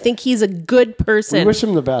Dylan. I think he's a good person. We wish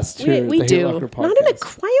him the best. Too, we the do. Hate Locker Not in a.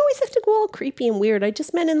 podcast. Why always have to go all creepy and weird? I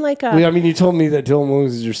just meant in like a. Well, I mean, you told me that Dylan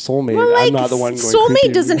Williams is your soulmate. Well, like, I'm not the one going creepy soulmate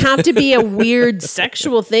and doesn't weird. have to be a weird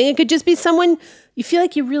sexual thing. It could just be someone you feel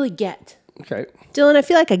like you really get. Okay. Dylan, I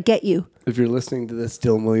feel like I get you. If you're listening to this,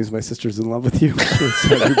 Dylan Williams, my sister's in love with you.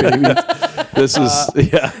 So your babies. This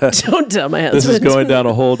is Don't tell my husband. This is going down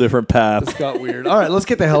a whole different path. It's got weird. All right, let's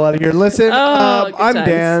get the hell out of here. Listen, Good I'm times.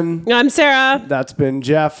 Dan. I'm Sarah. That's been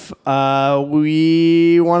Jeff.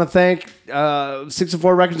 We want to thank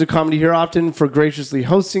 604 Records of Comedy here often for graciously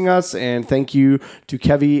hosting us. And thank you to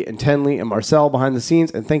Kevy and Tenley and Marcel behind the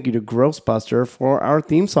scenes. And thank you to Grossbuster for our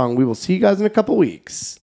theme song. We will see you guys in a couple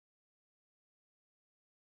weeks.